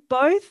 you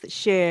both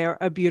share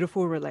a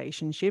beautiful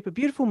relationship, a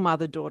beautiful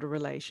mother-daughter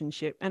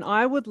relationship, and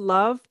I would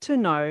love to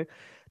know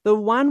the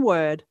one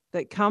word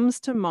that comes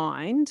to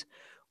mind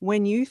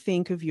when you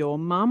think of your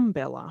mum,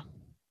 Bella.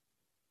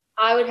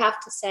 I would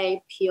have to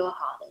say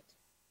pure-hearted.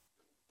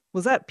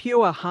 Was that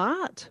pure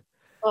heart?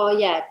 Oh,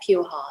 yeah,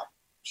 pure heart.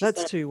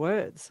 That's 2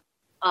 words.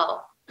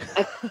 Oh.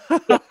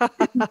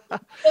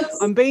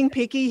 I'm being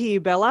picky here,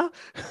 Bella.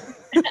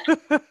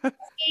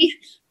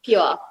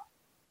 Pure.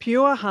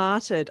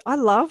 Pure-hearted. I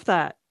love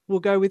that. We'll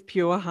go with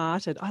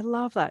pure-hearted. I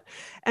love that.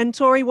 And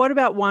Tori, what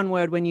about one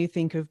word when you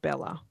think of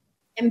Bella?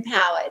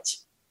 Empowered.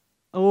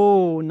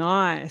 Oh,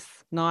 nice.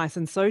 Nice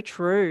and so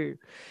true.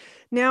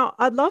 Now,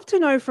 I'd love to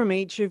know from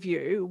each of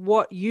you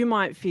what you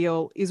might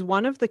feel is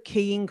one of the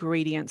key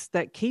ingredients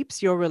that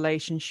keeps your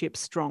relationship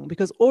strong,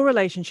 because all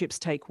relationships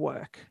take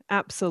work.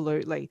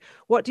 Absolutely.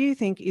 What do you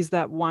think is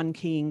that one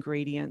key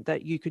ingredient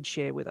that you could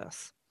share with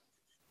us?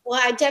 Well,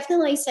 I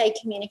definitely say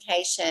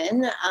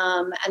communication,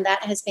 and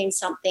that has been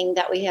something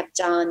that we have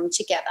done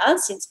together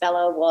since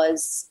Bella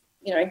was,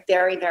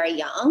 very, very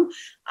young.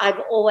 I've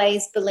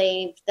always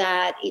believed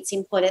that it's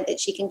important that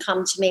she can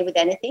come to me with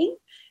anything,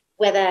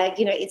 whether,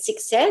 it's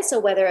success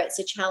or whether it's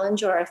a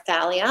challenge or a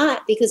failure,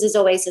 because there's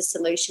always a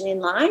solution in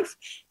life.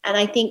 And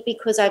I think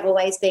because I've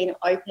always been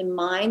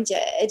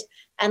open-minded,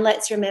 and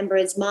let's remember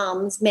as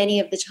mums, many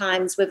of the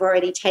times we've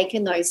already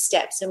taken those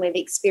steps and we've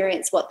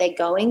experienced what they're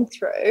going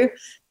through.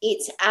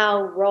 It's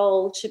our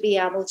role to be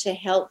able to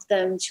help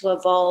them to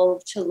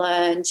evolve, to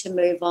learn, to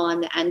move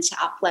on and to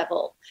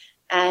up-level.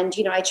 And,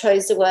 I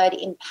chose the word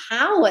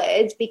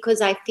empowered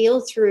because I feel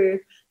through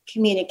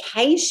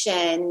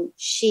communication,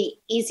 she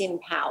is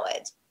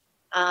empowered.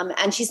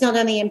 And she's not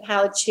only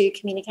empowered to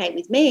communicate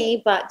with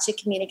me, but to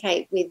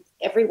communicate with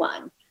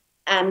everyone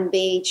and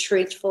be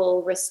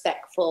truthful,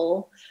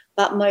 respectful,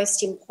 but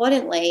most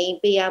importantly,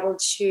 be able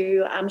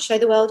to show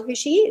the world who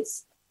she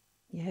is.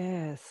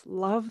 Yes,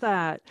 love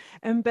that.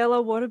 And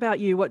Bella, what about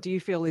you? What do you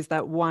feel is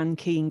that one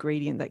key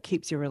ingredient that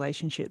keeps your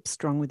relationship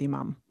strong with your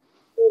mum?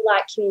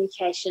 Like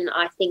communication,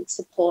 I think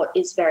support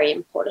is very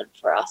important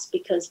for us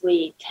because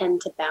we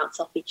tend to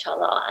bounce off each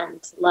other and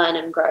learn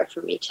and grow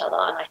from each other.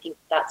 And I think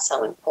that's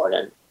so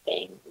important,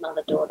 being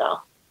mother-daughter.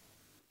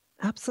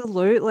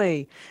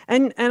 Absolutely.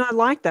 And I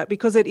like that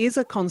because it is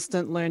a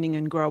constant learning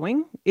and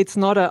growing. It's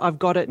not a I've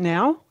got it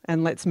now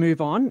and let's move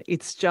on.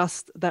 It's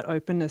just that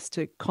openness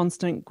to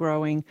constant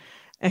growing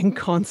and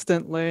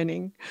constant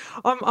learning.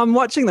 I'm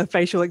watching the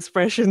facial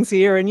expressions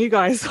here and you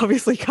guys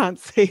obviously can't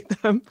see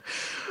them,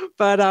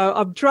 but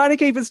I'm trying to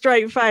keep a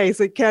straight face.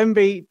 It can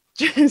be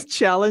just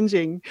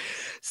challenging.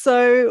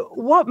 So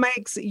what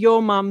makes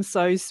your mum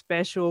so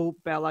special,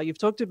 Bella? You've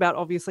talked about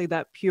obviously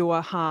that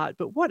pure heart,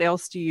 but what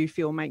else do you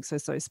feel makes her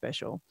so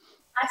special?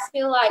 I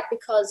feel like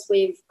because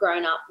I've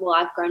grown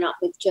up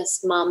with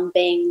just mum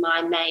being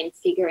my main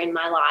figure in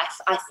my life,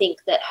 I think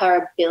that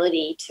her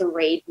ability to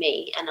read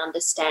me and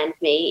understand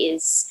me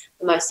is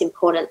the most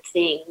important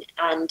thing.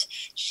 And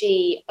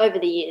she, over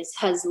the years,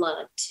 has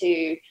learned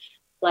to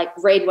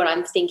read what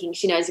I'm thinking.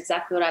 She knows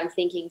exactly what I'm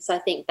thinking. So I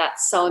think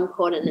that's so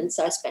important and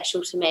so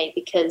special to me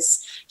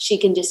because she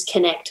can just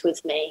connect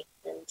with me.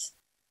 And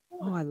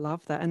oh, I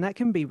love that. And that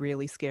can be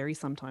really scary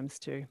sometimes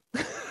too.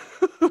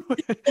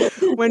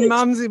 When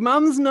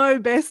mums know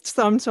best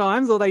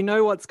sometimes, or they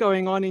know what's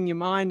going on in your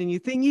mind and you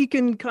think you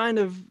can kind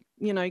of,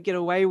 get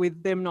away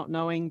with them not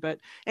knowing. But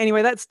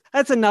anyway,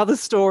 that's another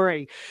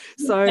story.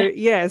 So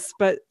yes,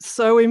 but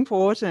so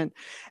important.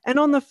 And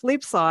on the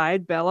flip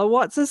side, Bella,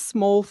 what's a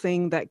small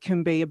thing that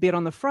can be a bit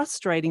on the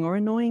frustrating or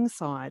annoying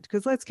side?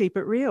 Because let's keep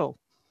it real.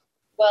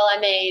 Well, I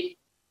mean,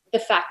 the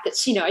fact that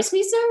she knows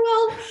me so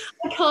well,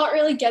 I can't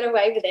really get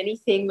away with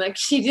anything.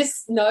 She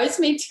just knows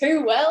me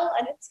too well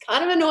and it's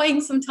kind of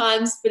annoying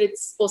sometimes, but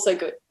it's also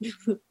good.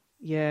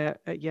 Yeah.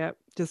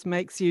 Just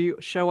makes you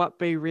show up,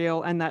 be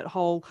real, and that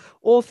whole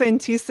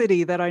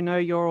authenticity that I know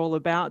you're all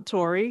about,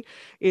 Tori.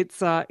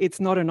 It's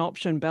not an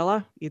option,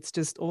 Bella. It's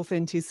just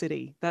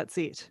authenticity. That's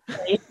it.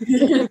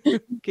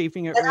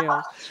 Keeping it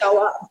real.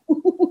 Show up.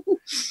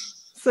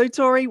 So,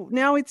 Tori,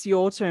 now it's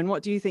your turn.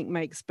 What do you think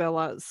makes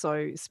Bella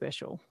so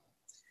special?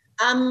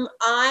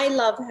 I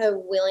love her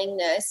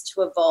willingness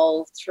to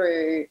evolve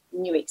through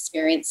new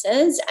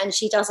experiences, and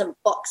she doesn't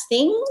box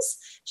things.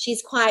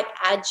 She's quite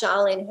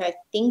agile in her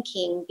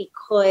thinking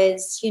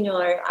because,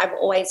 I've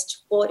always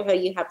taught her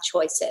you have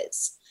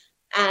choices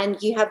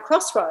and you have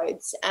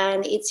crossroads,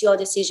 and it's your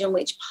decision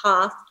which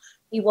path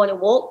you want to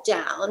walk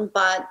down.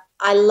 But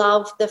I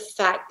love the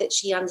fact that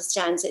she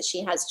understands that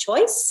she has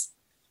choice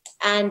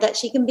and that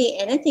she can be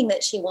anything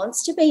that she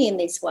wants to be in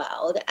this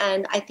world.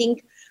 And I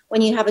think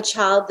when you have a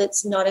child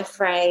that's not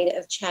afraid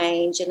of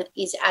change and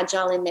is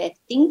agile in their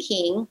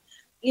thinking,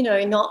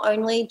 not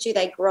only do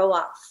they grow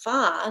up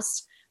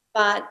fast,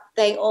 but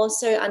they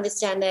also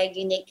understand their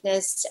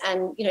uniqueness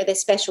and, their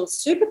special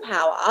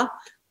superpower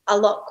a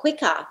lot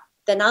quicker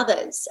than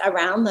others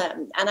around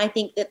them. And I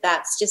think that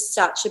that's just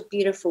such a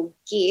beautiful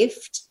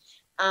gift.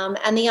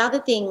 And the other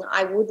thing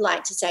I would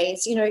like to say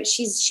is,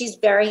 she's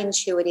very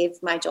intuitive,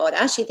 my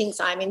daughter. She thinks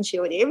I'm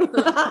intuitive.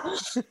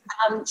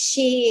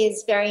 She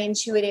is very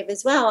intuitive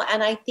as well.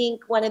 And I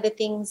think one of the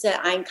things that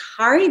I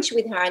encourage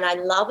with her and I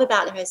love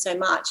about her so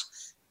much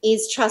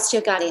is trust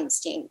your gut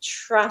instinct,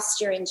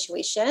 trust your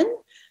intuition,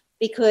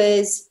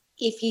 because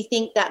if you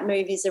think that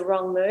move is a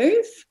wrong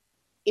move,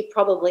 it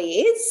probably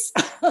is.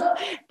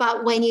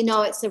 But when you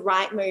know it's the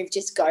right move,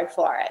 just go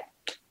for it.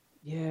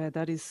 Yeah,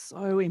 that is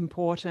so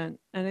important.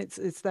 And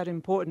it's that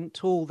important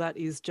tool that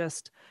is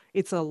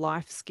it's a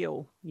life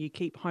skill. You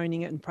keep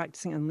honing it and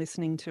practicing and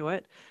listening to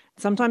it.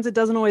 Sometimes it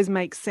doesn't always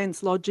make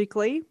sense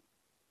logically,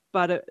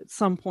 but at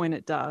some point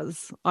it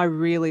does. I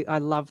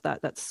love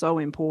that. That's so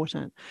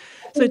important.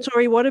 So,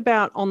 Tori, what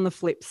about on the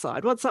flip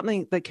side? What's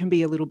something that can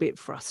be a little bit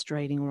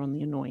frustrating or on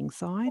the annoying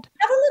side?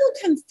 I have a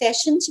little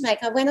confession to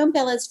make. I went on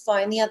Bella's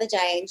phone the other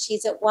day and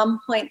she's at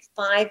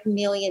 1.5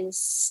 million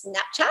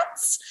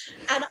Snapchats.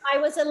 And I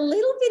was a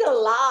little bit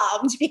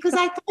alarmed because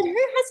I thought, who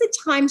has the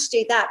time to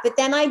do that? But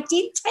then I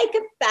did take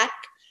it back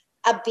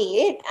a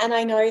bit. And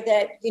I know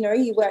that,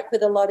 you work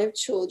with a lot of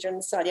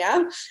children,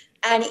 Sonia.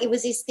 And it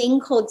was this thing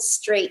called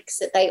streaks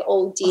that they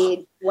all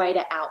did. Way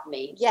to out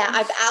me. Yeah,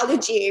 I've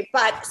outed you.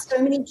 But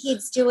so many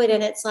kids do it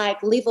and it's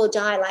like live or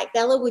die. Like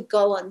Bella would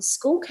go on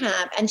school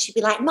camp and she'd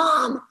be like,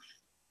 Mom,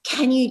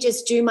 can you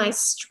just do my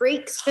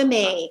streaks for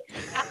me?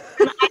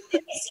 And I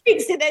did the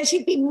streaks and then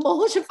she'd be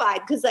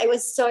mortified because they were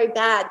so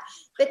bad.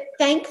 But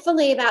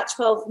thankfully about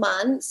 12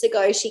 months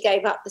ago, she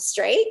gave up the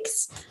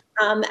streaks.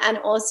 And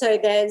also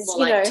there's,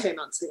 More like 2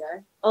 months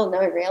ago. Oh, no,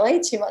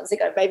 really? 2 months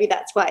ago. Maybe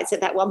that's why it's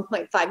at that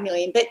 1.5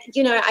 million. But,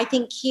 I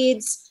think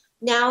kids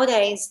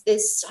nowadays,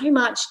 there's so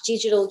much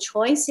digital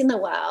choice in the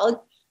world.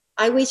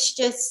 I wish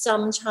just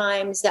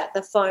sometimes that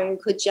the phone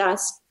could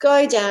just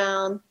go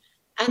down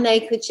and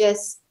they could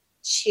just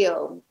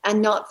chill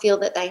and not feel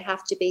that they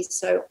have to be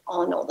so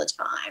on all the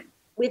time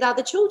with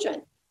other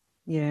children.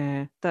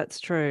 Yeah, that's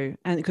true.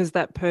 And because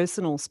that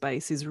personal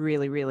space is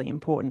really, really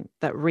important,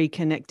 that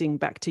reconnecting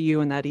back to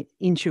you and that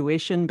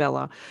intuition,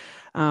 Bella,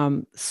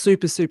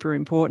 super, super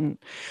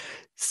important.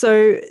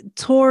 So,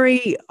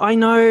 Tori, I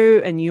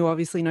know, and you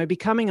obviously know,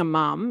 becoming a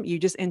mum, you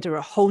just enter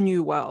a whole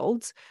new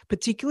world,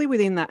 particularly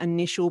within that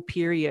initial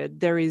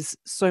period. There is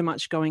so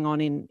much going on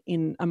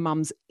in a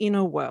mum's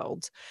inner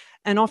world.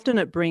 And often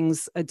it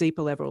brings a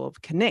deeper level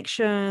of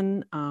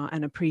connection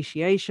and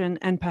appreciation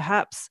and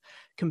perhaps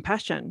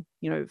compassion,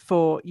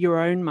 for your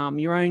own mum,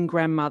 your own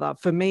grandmother.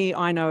 For me,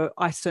 I know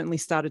I certainly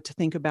started to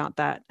think about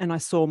that and I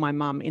saw my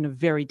mum in a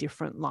very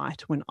different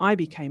light when I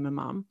became a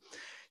mum.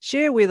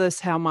 Share with us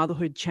how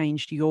motherhood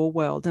changed your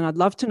world. And I'd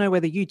love to know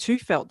whether you too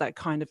felt that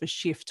kind of a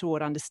shift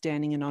toward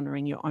understanding and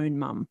honouring your own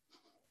mum.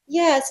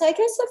 Yeah, so I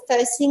guess the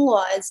first thing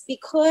was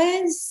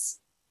because,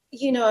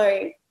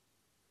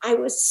 I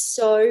was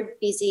so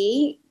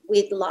busy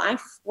with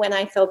life when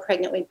I fell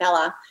pregnant with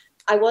Bella.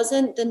 I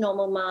wasn't the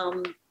normal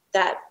mum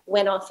that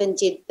went off and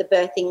did the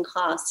birthing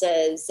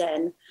classes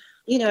and,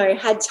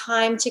 had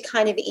time to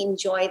kind of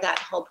enjoy that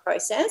whole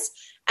process.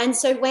 And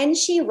so when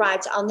she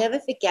arrived, I'll never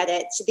forget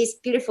it. This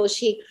beautiful,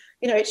 she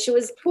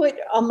was put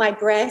on my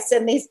breast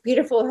and this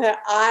beautiful, her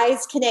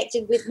eyes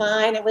connected with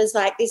mine. It was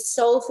like this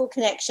soulful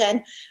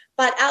connection.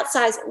 But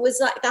outside, it was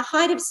like the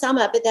height of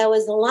summer, but there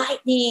was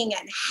lightning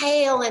and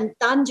hail and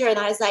thunder. And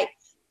I was like,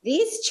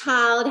 this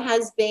child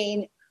has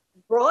been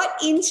brought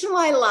into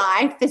my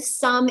life for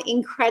some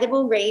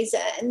incredible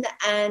reason.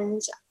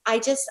 And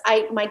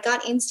my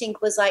gut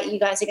instinct was like, you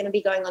guys are going to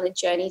be going on a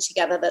journey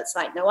together that's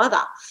like no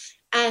other.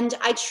 And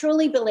I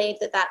truly believe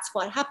that that's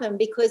what happened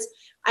because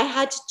I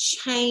had to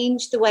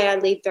change the way I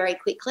lived very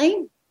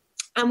quickly.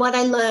 And what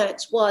I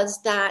learned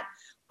was that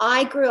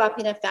I grew up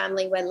in a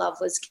family where love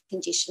was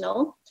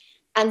conditional.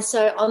 And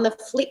so on the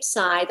flip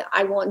side,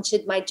 I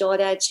wanted my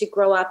daughter to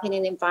grow up in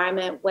an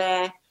environment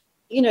where,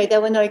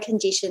 there were no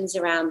conditions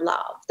around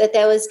love, that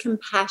there was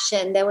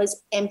compassion, there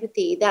was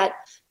empathy, that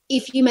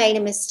if you made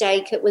a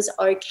mistake, it was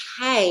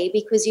okay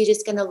because you're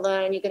just going to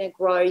learn, you're going to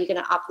grow, you're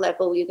going to up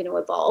level, you're going to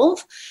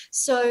evolve.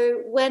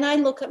 So when I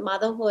look at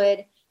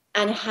motherhood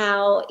and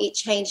how it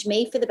changed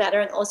me for the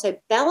better and also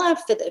Bella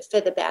for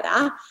the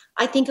better,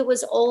 I think it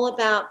was all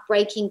about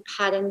breaking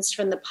patterns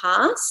from the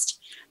past.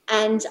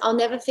 And I'll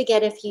never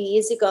forget a few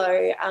years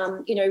ago,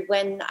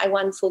 when I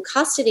won full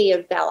custody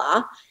of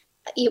Bella,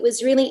 it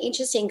was really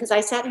interesting because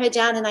I sat her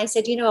down and I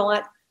said, you know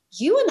what,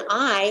 you and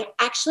I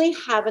actually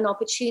have an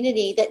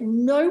opportunity that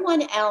no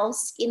one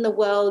else in the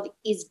world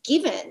is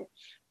given.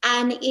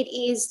 And it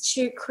is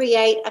to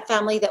create a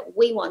family that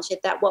we wanted,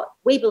 that what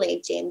we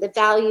believed in, the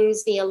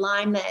values, the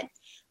alignment.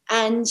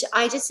 And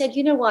I just said,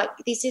 you know what,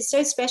 this is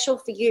so special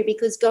for you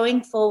because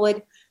going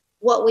forward,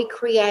 what we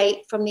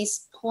create from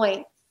this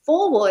point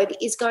forward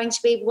is going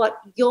to be what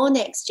your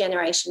next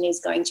generation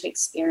is going to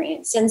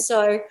experience. And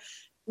so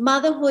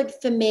motherhood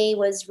for me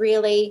was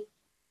really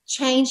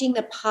changing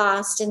the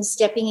past and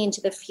stepping into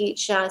the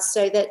future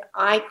so that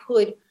I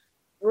could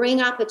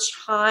bring up a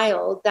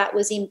child that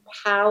was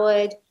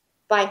empowered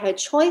by her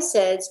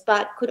choices,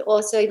 but could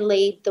also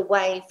lead the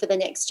way for the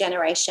next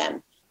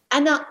generation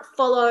and not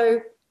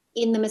follow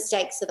in the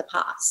mistakes of the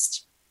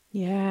past.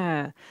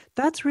 Yeah,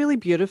 that's really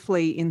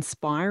beautifully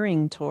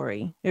inspiring,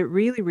 Tori. It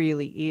really,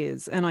 really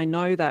is. And I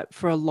know that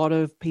for a lot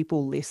of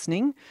people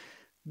listening,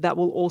 that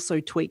will also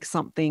tweak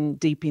something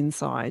deep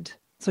inside.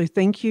 So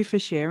thank you for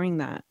sharing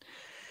that.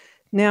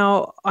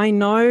 Now, I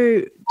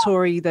know,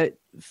 Tori, that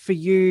for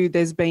you,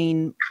 there's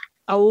been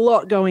a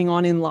lot going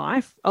on in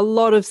life, a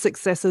lot of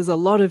successes, a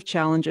lot of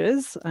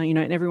challenges,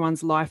 and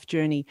everyone's life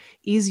journey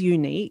is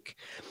unique.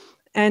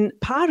 And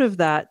part of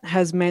that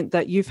has meant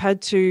that you've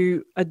had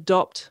to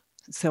adopt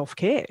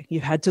self-care.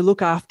 You've had to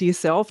look after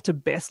yourself to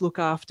best look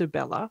after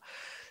Bella.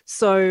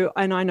 So,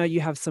 and I know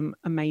you have some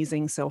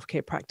amazing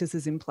self-care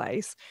practices in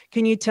place.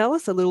 Can you tell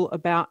us a little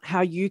about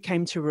how you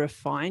came to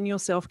refine your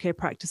self-care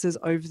practices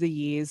over the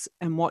years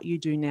and what you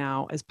do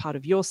now as part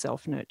of your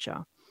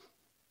self-nurture?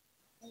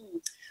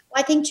 Well,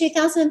 I think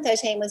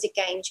 2013 was a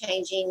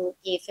game-changing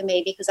year for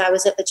me because I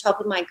was at the top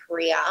of my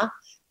career.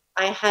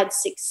 I had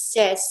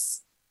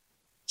success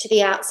to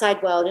the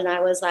outside world and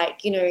I was like,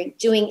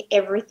 doing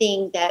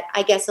everything that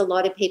I guess a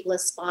lot of people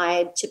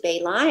aspired to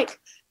be like.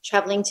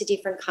 Traveling to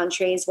different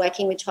countries,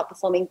 working with top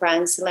performing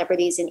brands,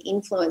 celebrities and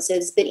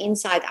influencers. But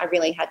inside, I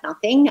really had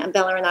nothing. And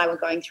Bella and I were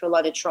going through a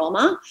lot of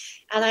trauma.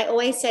 And I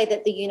always say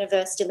that the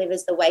universe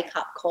delivers the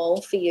wake-up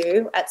call for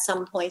you at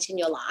some point in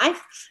your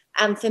life.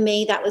 And for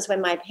me, that was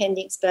when my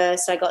appendix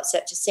burst. I got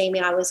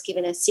septicemia. I was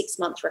given a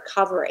 6-month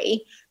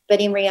recovery.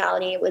 But in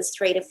reality, it was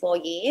 3 to 4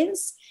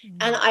 years. Mm-hmm.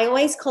 And I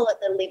always call it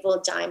the live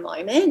or die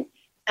moment.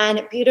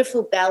 And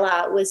beautiful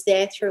Bella was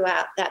there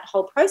throughout that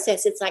whole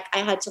process. It's like I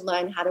had to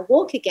learn how to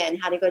walk again,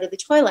 how to go to the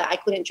toilet. I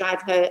couldn't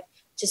drive her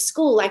to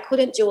school. I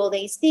couldn't do all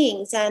these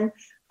things. And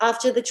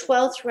after the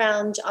 12th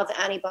round of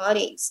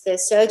antibiotics, the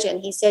surgeon,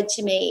 he said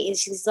to me,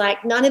 he's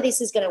like, none of this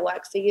is going to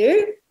work for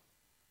you.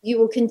 You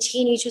will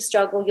continue to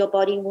struggle. Your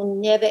body will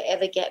never,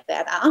 ever get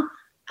better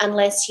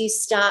unless you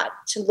start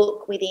to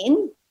look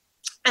within.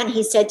 And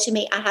he said to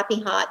me, a happy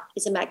heart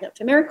is a magnet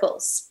for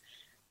miracles.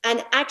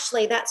 And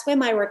actually, that's where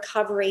my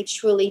recovery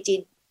truly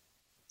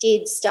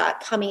did start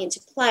coming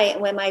into play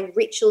and where my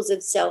rituals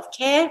of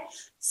self-care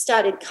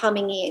started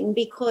coming in,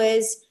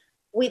 because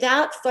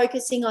without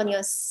focusing on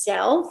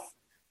yourself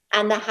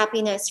and the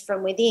happiness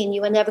from within,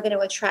 you are never going to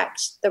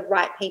attract the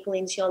right people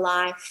into your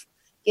life.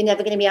 You're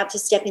never going to be able to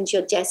step into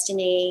your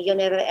destiny. You're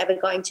never, ever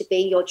going to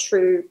be your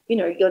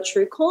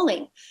true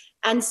calling.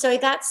 And so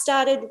that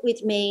started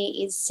with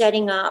me is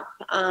setting up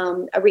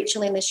a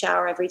ritual in the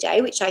shower every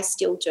day, which I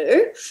still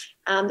do,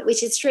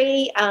 which is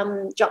 3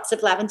 drops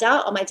of lavender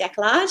on my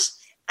décolletage.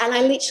 And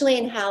I literally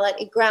inhale it.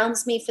 It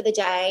grounds me for the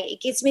day. It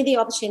gives me the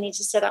opportunity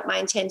to set up my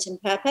intent and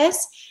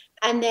purpose.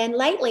 And then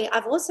lately,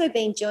 I've also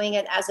been doing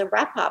it as a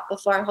wrap-up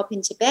before I hop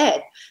into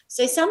bed.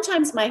 So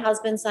sometimes my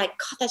husband's like,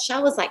 God, that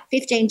shower's like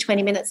 15,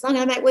 20 minutes long.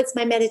 And I'm like, what's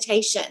my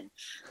meditation?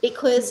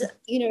 Because,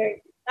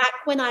 back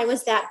when I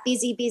was that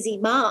busy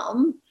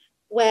mom,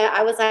 where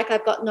I was like,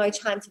 I've got no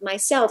time for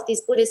myself,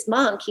 this Buddhist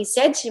monk, he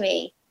said to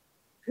me,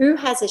 who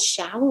has a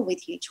shower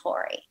with you,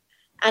 Tori?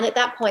 And at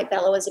that point,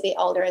 Bella was a bit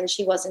older and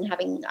she wasn't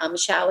having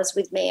showers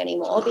with me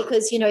anymore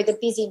because, the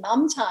busy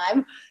mum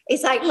time,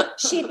 it's like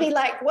she'd be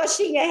like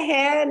washing her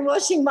hair and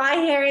washing my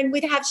hair and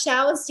we'd have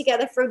showers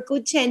together for a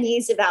good 10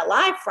 years of our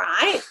life,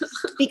 right?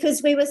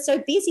 Because we were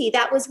so busy.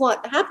 That was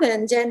what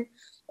happened. And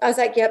I was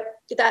like, yep,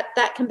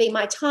 that can be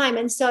my time.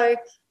 And so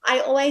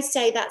I always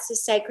say that's a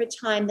sacred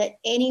time that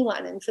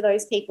anyone, and for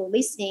those people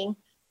listening,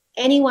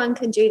 anyone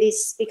can do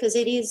this because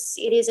it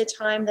is a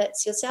time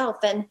that's yourself.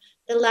 And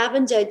the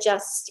lavender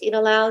it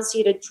allows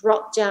you to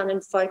drop down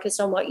and focus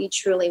on what you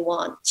truly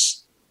want.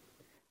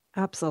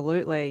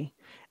 Absolutely.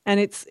 And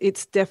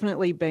it's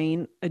definitely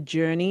been a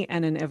journey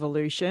and an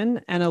evolution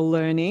and a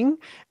learning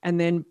and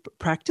then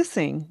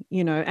practicing,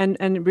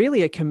 and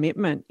really a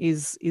commitment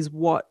is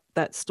what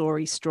that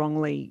story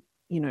strongly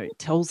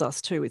tells us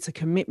too. It's a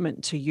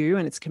commitment to you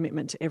and it's a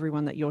commitment to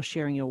everyone that you're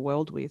sharing your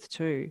world with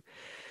too.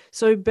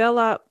 So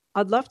Bella,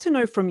 I'd love to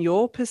know from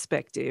your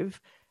perspective,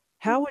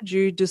 how would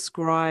you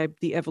describe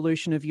the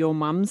evolution of your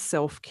mum's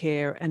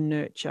self-care and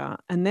nurture?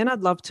 And then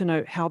I'd love to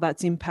know how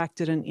that's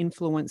impacted and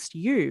influenced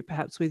you,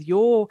 perhaps with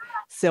your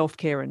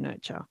self-care and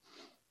nurture.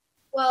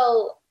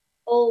 Well,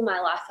 all my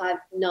life I've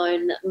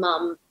known that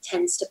mum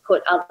tends to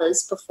put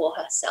others before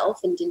herself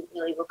and didn't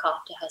really look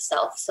after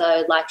herself.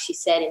 So like she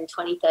said in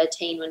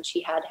 2013 when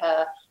she had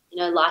her,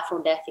 life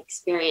or death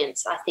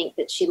experience, I think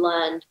that she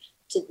learned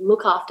to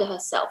look after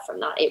herself from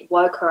that. It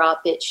woke her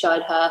up. It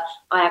showed her,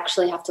 I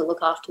actually have to look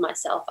after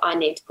myself. I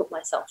need to put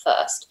myself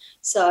first.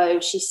 So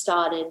she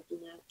started,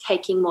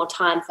 taking more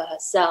time for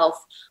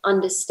herself,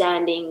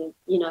 understanding,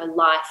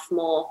 life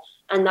more.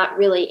 And that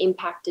really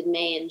impacted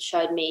me and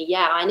showed me,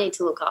 yeah, I need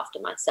to look after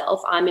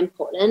myself. I'm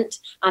important.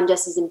 I'm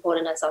just as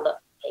important as other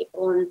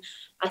people. And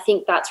I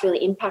think that's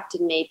really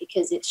impacted me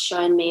because it's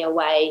shown me a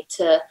way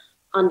to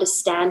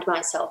understand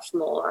myself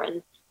more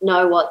and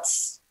know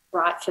what's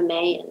right for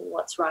me and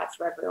what's right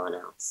for everyone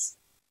else.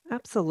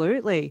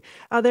 Absolutely.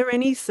 Are there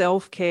any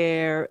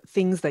self-care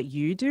things that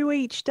you do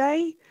each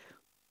day?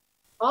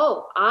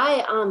 Oh,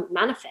 I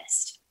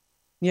manifest.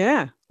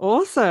 Yeah,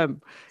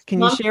 awesome.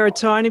 Can you share a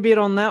tiny bit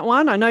on that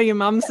one? I know your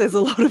mum says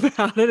a lot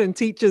about it and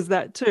teaches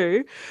that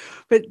too,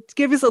 but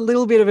give us a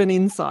little bit of an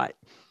insight.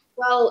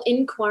 Well,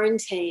 in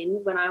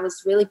quarantine, when I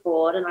was really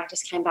bored and I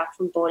just came back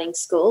from boarding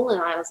school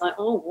and I was like,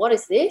 oh, what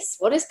is this?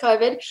 What is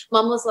COVID?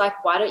 Mum was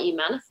like, why don't you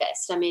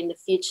manifest? I mean, the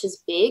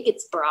future's big,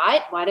 it's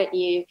bright. Why don't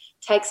you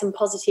take some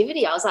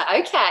positivity? I was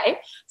like, okay.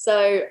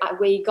 So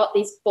we got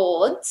these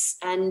boards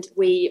and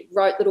we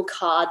wrote little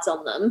cards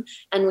on them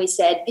and we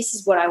said, this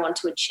is what I want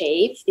to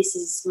achieve. This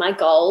is my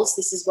goals.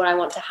 This is what I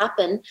want to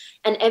happen.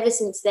 And ever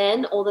since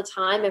then, all the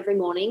time, every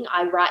morning,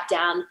 I write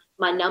down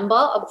my number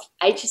of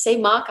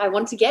HSC mark I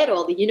want to get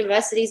or the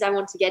universities I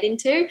want to get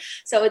into.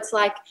 So it's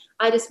like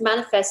I just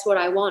manifest what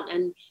I want.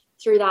 And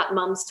through that,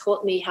 mum's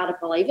taught me how to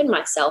believe in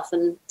myself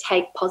and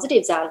take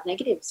positives out of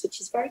negatives,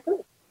 which is very good.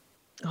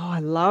 Oh, I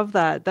love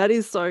that. That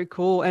is so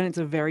cool. And it's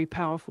a very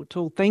powerful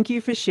tool. Thank you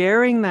for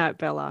sharing that,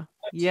 Bella.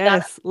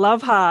 Yes,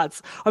 love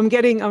hearts. I'm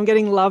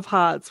getting love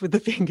hearts with the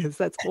fingers.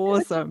 That's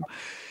awesome.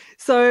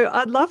 So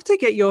I'd love to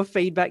get your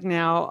feedback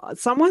now.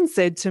 Someone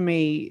said to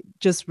me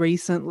just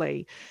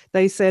recently,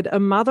 they said a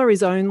mother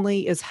is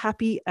only as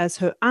happy as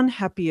her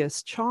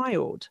unhappiest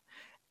child.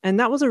 And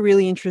that was a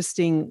really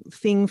interesting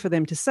thing for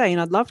them to say. And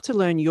I'd love to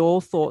learn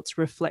your thoughts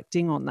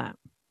reflecting on that.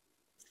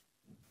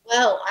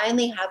 Well, I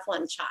only have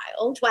one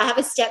child. Well, I have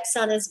a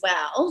stepson as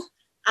well.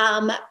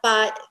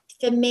 But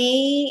for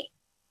me,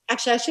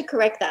 actually, I should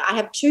correct that. I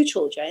have two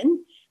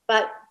children.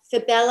 But for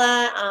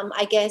Bella,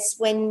 I guess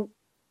when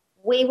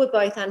we were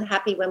both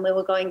unhappy when we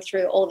were going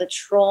through all the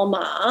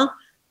trauma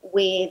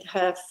with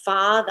her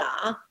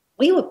father,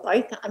 we were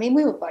both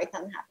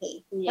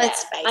unhappy. Yeah.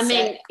 Let's face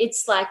it.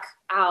 It's like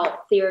our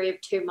theory of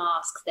two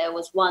masks. There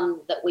was one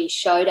that we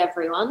showed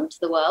everyone to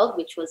the world,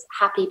 which was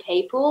happy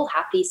people,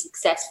 happy,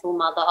 successful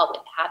mother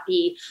with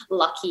happy,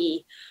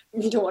 lucky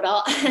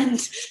daughter. And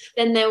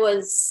then there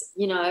was,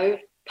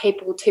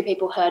 two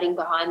people hurting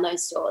behind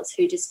those doors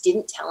who just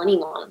didn't tell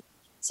anyone.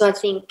 So I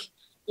think,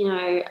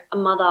 a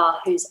mother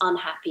who's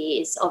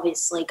unhappy is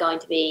obviously going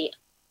to be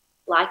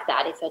like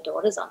that if her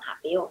daughter's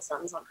unhappy or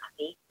son's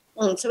unhappy.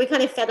 So we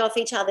kind of fed off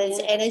each other's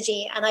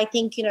energy. And I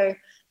think,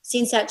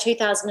 since that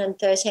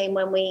 2013,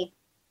 when we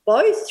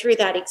both, through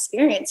that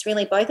experience,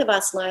 really both of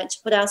us learned to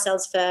put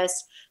ourselves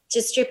first,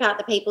 to strip out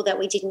the people that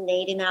we didn't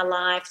need in our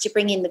life, to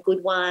bring in the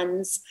good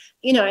ones,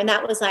 and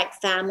that was like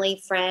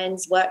family,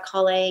 friends, work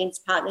colleagues,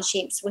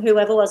 partnerships,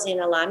 whoever was in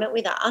alignment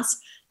with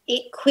us.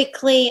 It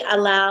quickly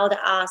allowed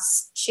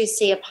us to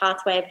see a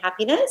pathway of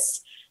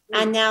happiness.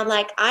 And now,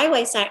 like I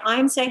always say,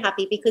 I'm so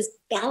happy because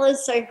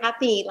Bella's so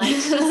happy. Like,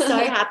 she's so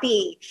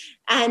happy.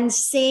 And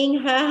seeing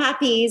her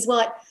happy is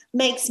what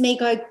makes me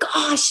go,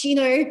 gosh,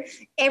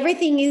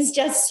 everything is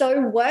just so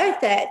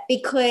worth it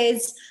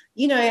because,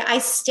 I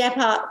step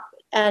up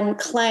and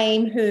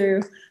claim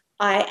who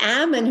I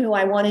am and who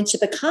I wanted to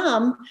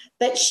become,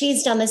 but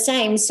she's done the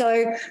same.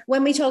 So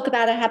when we talk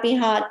about a happy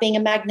heart being a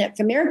magnet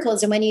for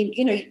miracles, and when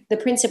the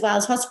Prince of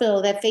Wales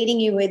Hospital, they're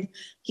feeding you with,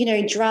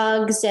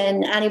 drugs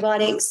and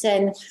antibiotics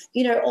and,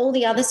 all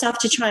the other stuff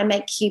to try and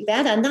make you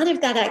better, none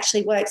of that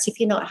actually works if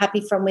you're not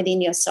happy from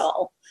within your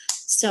soul.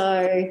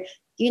 So,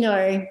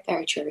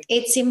 very true.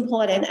 It's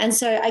important. And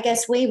so I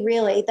guess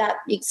that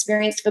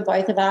experience for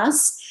both of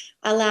us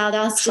allowed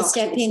us to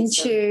step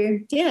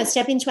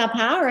into our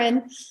power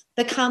and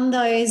become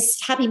those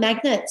happy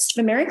magnets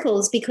for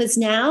miracles, because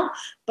now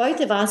both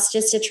of us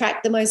just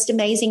attract the most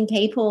amazing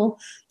people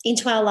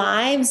into our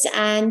lives.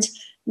 And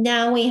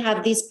now we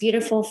have this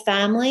beautiful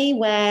family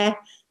where,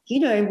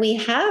 we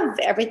have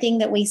everything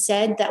that we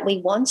said that we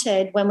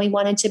wanted when we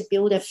wanted to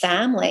build a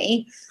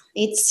family.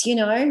 It's,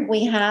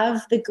 we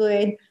have the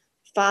good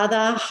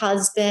father,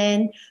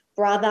 husband,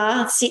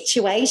 brother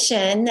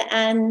situation.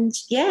 And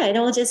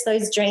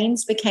those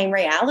dreams became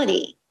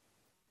reality.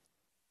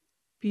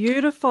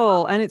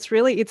 Beautiful. And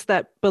it's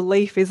that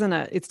belief, isn't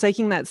it? It's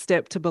taking that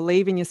step to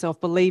believe in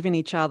yourself, believe in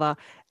each other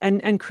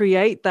and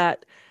create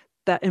that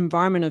that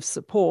environment of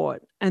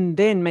support and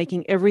then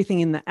making everything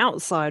in the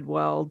outside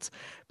world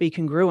be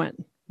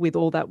congruent with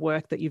all that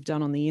work that you've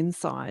done on the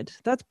inside.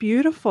 That's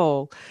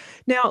beautiful.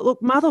 Now,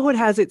 look, motherhood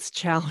has its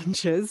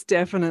challenges,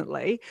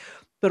 definitely,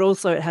 but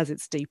also it has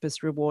its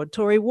deepest reward.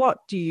 Tori, what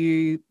do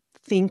you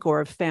think or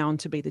have found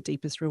to be the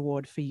deepest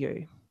reward for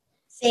you?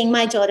 Seeing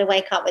my daughter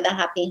wake up with a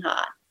happy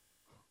heart.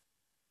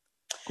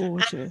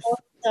 Gorgeous.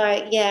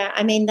 So, yeah,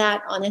 I mean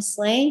that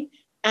honestly.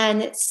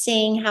 And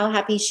seeing how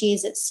happy she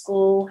is at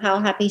school, how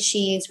happy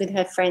she is with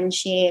her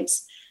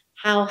friendships,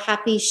 how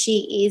happy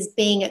she is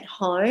being at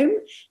home.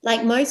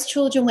 Like most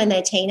children when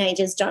they're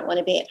teenagers don't want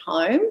to be at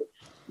home.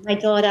 My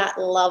daughter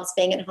loves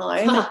being at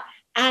home.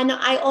 And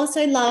I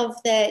also love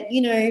that,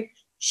 you know,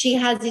 she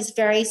has this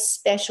very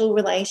special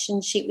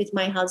relationship with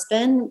my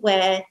husband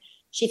where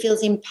she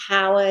feels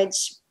empowered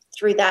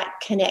through that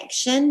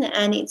connection.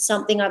 And it's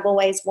something I've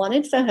always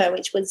wanted for her,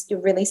 which was a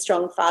really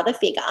strong father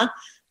figure.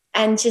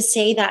 And to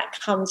see that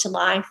come to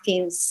life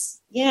is,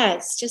 yeah,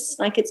 it's just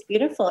like, it's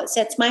beautiful. It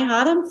sets my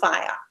heart on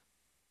fire.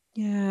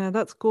 Yeah,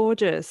 that's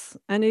gorgeous.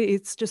 And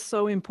it's just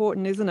so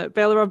important, isn't it?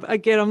 Bella,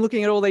 again, I'm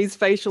looking at all these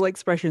facial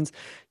expressions.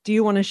 Do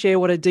you want to share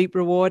what a deep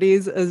reward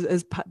is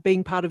as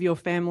being part of your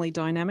family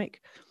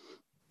dynamic?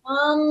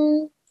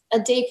 A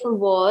deep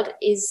reward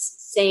is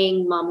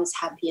seeing Mum as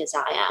happy as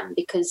I am,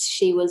 because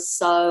she was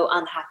so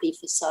unhappy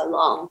for so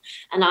long.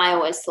 And I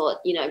always thought,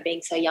 you know,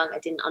 being so young, I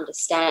didn't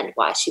understand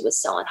why she was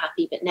so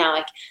unhappy. But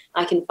now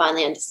I can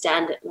finally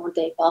understand it more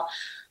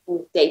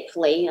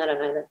deeply. I don't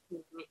know.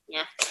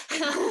 Yeah.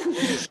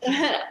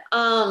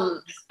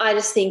 I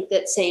just think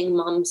that seeing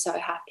Mum so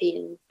happy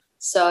and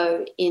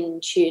so in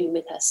tune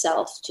with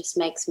herself just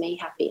makes me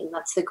happy. And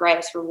that's the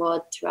greatest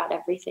reward throughout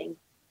everything.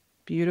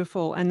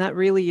 Beautiful. And that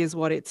really is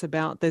what it's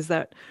about. There's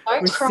that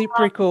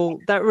reciprocal,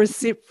 that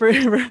was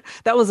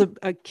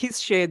a kiss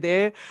shared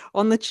there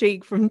on the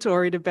cheek from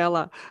Tori to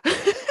Bella.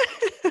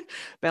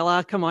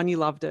 Bella, come on, you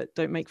loved it.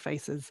 Don't make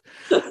faces.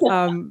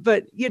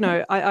 But, you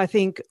know, I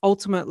think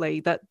ultimately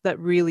that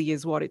really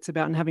is what it's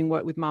about. And having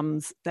worked with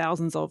mums,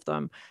 thousands of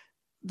them,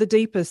 the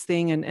deepest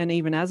thing, and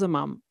even as a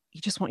mum, you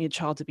just want your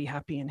child to be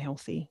happy and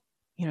healthy.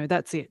 You know,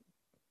 that's it.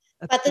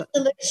 But the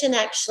solution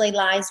actually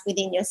lies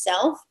within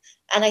yourself.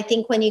 And I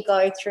think when you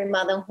go through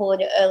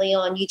motherhood early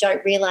on, you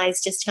don't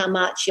realise just how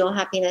much your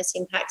happiness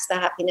impacts the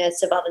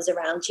happiness of others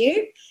around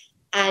you.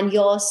 And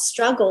your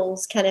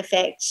struggles can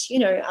affect, you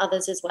know,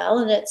 others as well.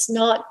 And it's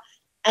not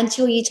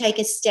until you take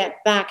a step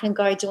back and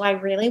go, do I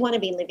really want to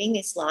be living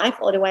this life,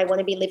 or do I want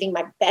to be living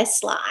my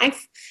best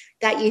life,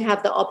 that you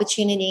have the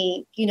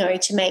opportunity, you know,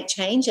 to make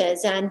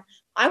changes. And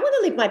I want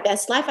to live my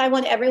best life. I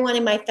want everyone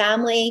in my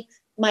family,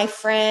 my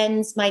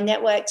friends, my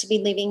network to be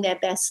living their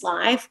best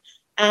life.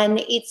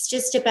 And it's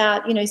just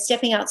about, you know,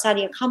 stepping outside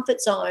of your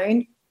comfort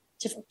zone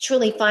to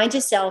truly find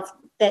yourself,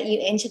 that you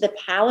enter the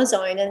power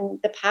zone. And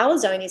the power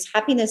zone is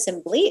happiness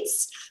and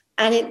bliss.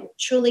 And it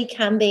truly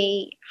can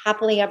be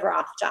happily ever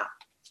after.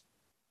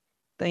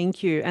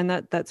 Thank you. And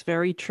that's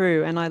very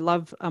true. And I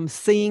love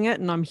seeing it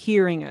and I'm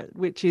hearing it,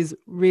 which is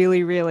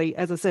really, really,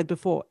 as I said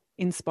before,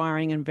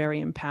 inspiring and very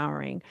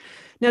empowering.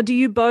 Now, do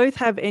you both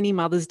have any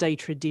Mother's Day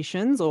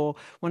traditions, or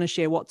want to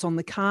share what's on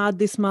the card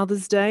this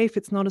Mother's Day, if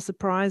it's not a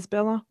surprise,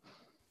 Bella?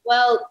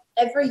 Well,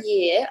 every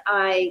year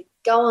I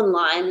go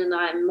online and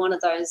I'm one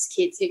of those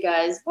kids who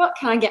goes, what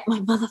can I get my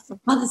mother for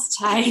Mother's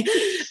Day?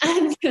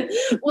 And,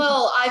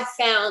 well, I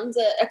found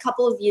a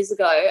couple of years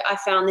ago, I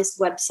found this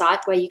website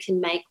where you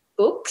can make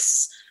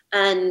books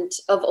and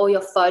of all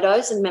your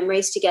photos and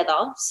memories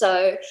together.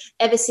 So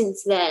ever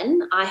since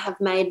then, I have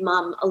made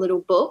Mum a little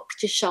book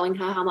just showing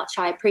her how much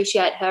I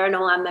appreciate her and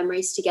all our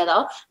memories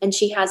together. And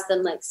she has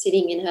them like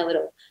sitting in her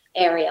little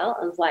area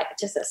of like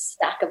just a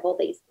stack of all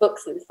these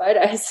books and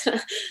photos.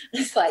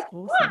 It's like,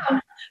 awesome.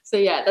 Wow. So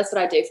yeah, that's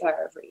what I do for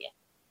her every year.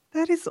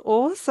 That is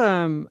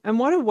awesome. And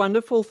what a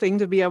wonderful thing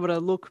to be able to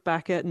look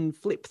back at and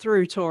flip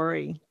through,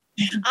 Tori.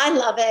 I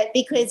love it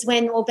because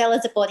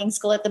Bella's at boarding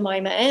school at the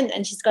moment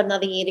and she's got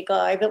another year to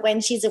go, but when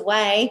she's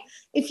away,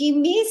 if you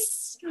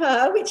miss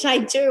her, which I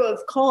do,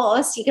 of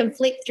course, you can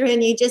flip through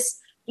and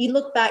you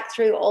look back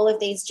through all of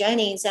these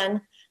journeys.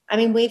 And I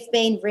mean, we've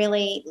been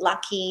really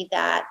lucky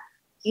that,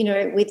 you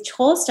know, with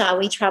Torstar,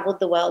 we traveled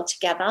the world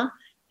together.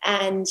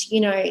 And, you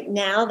know,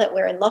 now that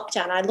we're in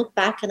lockdown, I look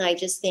back and I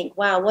just think,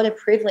 wow, what a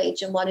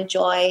privilege and what a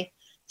joy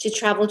to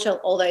travel to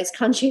all those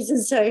countries.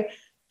 And so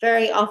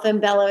very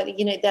often Bella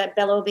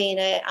will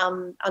be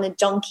on a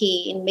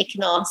donkey in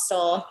Mykonos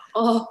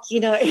or you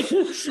know,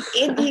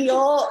 in New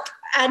York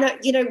and,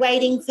 you know,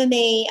 waiting for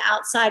me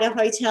outside a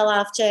hotel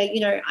after, you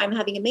know, I'm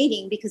having a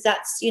meeting because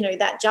that's, you know,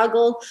 that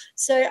juggle.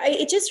 So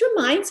it just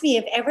reminds me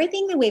of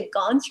everything that we've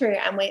gone through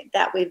and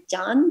that we've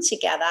done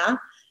together.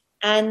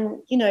 And,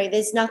 you know,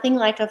 there's nothing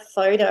like a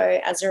photo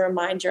as a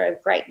reminder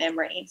of great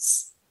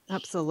memories.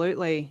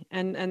 Absolutely.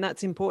 And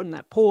that's important,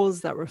 that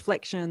pause, that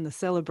reflection, the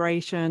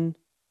celebration.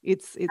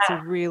 It's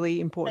a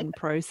really important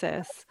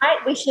process.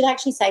 We should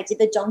actually say, did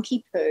the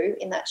donkey poo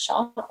in that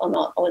shot or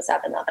not? Or was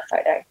that another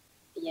photo?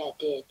 Yeah, it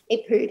did.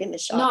 It pooed in the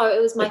shot. No,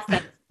 it was my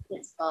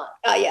favorite spot.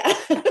 Oh, yeah.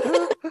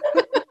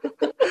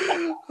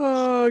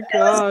 Oh,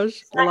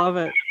 gosh. Love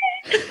it.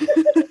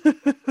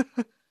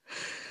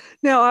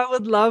 Now, I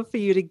would love for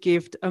you to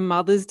gift a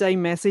Mother's Day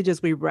message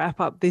as we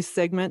wrap up this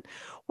segment.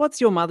 What's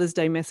your Mother's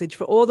Day message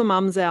for all the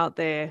mums out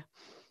there?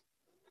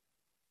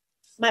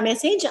 My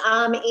message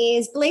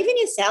is believe in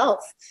yourself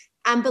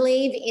and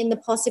believe in the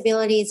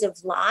possibilities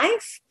of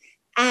life.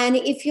 And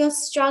if you're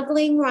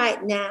struggling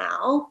right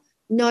now,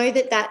 know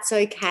that that's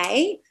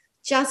okay.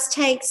 Just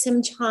take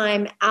some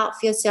time out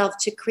for yourself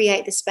to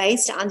create the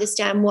space to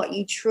understand what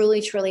you truly,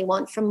 truly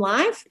want from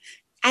life,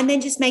 and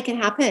then just make it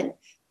happen,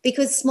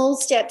 because small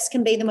steps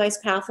can be the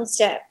most powerful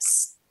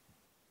steps.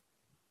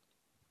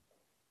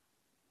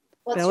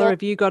 Bella,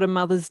 have you got a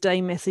Mother's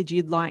Day message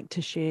you'd like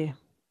to share?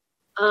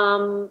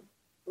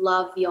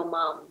 Love your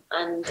mum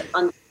and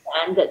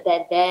understand that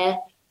they're there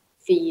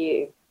for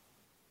you.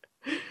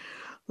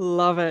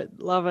 Love it.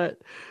 Love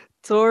it.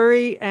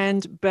 Tori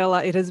and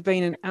Bella, it has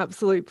been an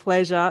absolute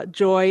pleasure,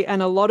 joy,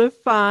 and a lot of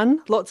fun,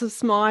 lots of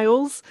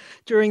smiles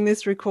during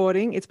this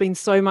recording. It's been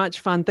so much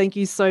fun. Thank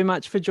you so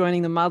much for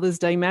joining the Mother's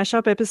Day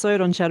Mashup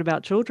episode on Chat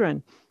About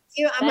Children.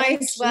 You are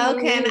most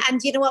welcome. And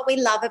you know what we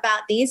love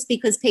about this,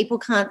 because people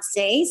can't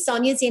see,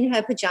 Sonia's in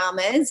her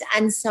pajamas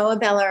and so are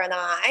Bella and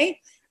I.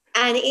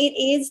 And it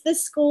is the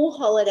school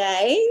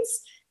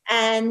holidays.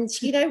 And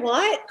you know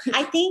what?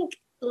 I think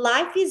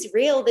life is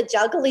real. The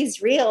juggle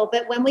is real.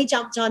 But when we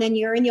jumped on and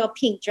you're in your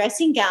pink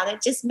dressing gown,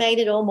 it just made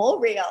it all more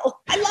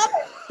real. I love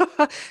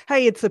it.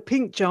 Hey, it's a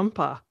pink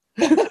jumper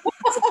with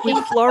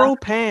floral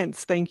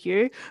pants. Thank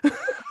you.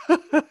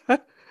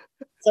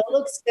 So it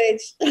looks good.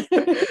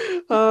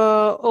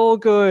 All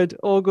good,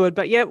 all good.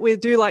 But yeah, we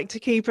do like to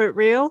keep it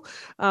real.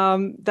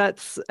 And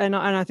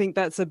I think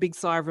that's a big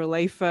sigh of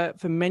relief for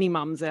many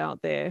mums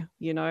out there.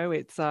 You know,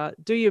 it's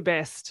do your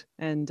best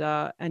and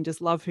just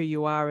love who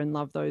you are and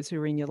love those who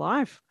are in your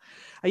life.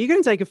 Are you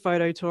going to take a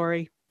photo,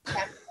 Tori?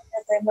 Yeah, a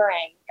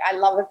boomerang. I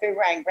love a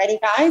boomerang. Ready,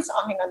 guys?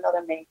 Oh, hang on, not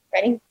on me.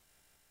 Ready?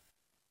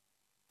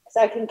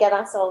 So I can get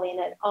us all in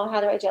it. Oh, how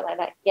do I do it like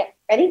that? Yep.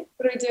 Ready?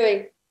 What are we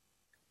doing?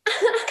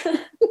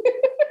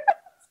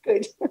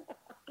 Good.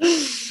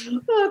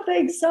 Oh,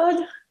 thanks,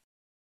 Son.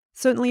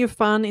 Certainly a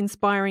fun,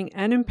 inspiring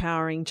and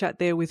empowering chat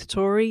there with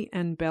Tori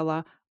and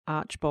Bella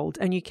Archbold.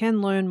 And you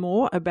can learn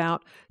more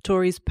about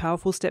Tori's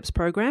Powerful Steps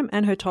program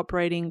and her top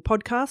rating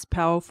podcast,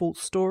 Powerful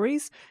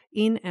Stories,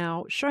 in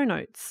our show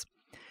notes.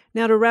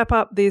 Now, to wrap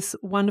up this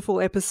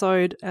wonderful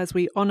episode as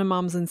we honour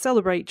mums and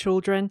celebrate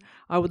children,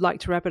 I would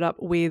like to wrap it up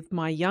with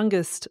my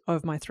youngest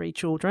of my 3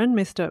 children,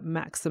 Mr.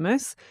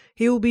 Maximus.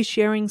 He will be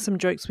sharing some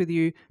jokes with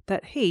you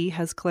that he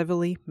has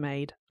cleverly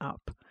made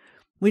up.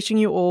 Wishing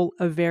you all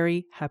a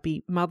very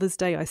happy Mother's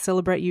Day. I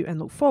celebrate you and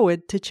look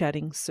forward to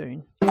chatting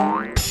soon.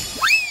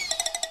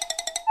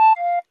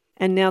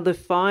 And now the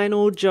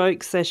final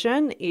joke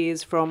session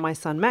is from my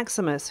son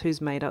Maximus, who's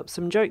made up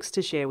some jokes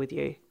to share with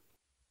you.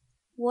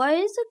 What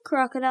is a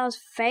crocodile's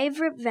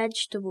favourite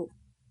vegetable?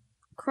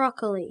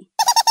 Broccoli.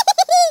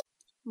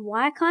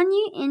 Why can't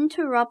you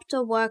interrupt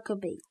a worker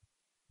bee?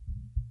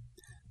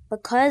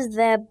 Because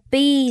they're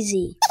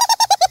busy.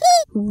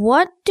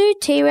 What do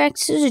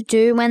T-Rexes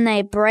do when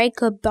they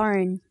break a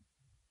bone?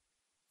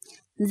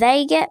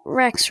 They get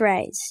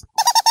Rex-rays.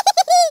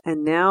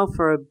 And now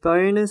for a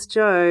bonus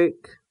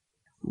joke.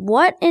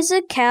 What is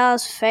a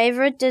cow's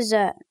favourite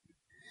dessert?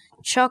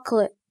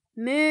 Chocolate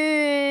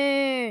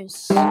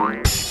mousse.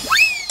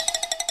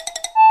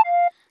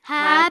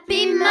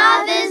 Happy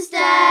Mother's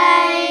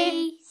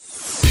Day!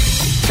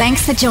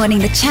 Thanks for joining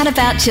the Chat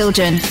About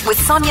Children with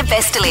Sonia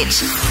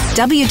Vestelich.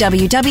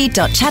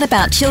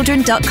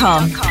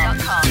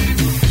 www.chataboutchildren.com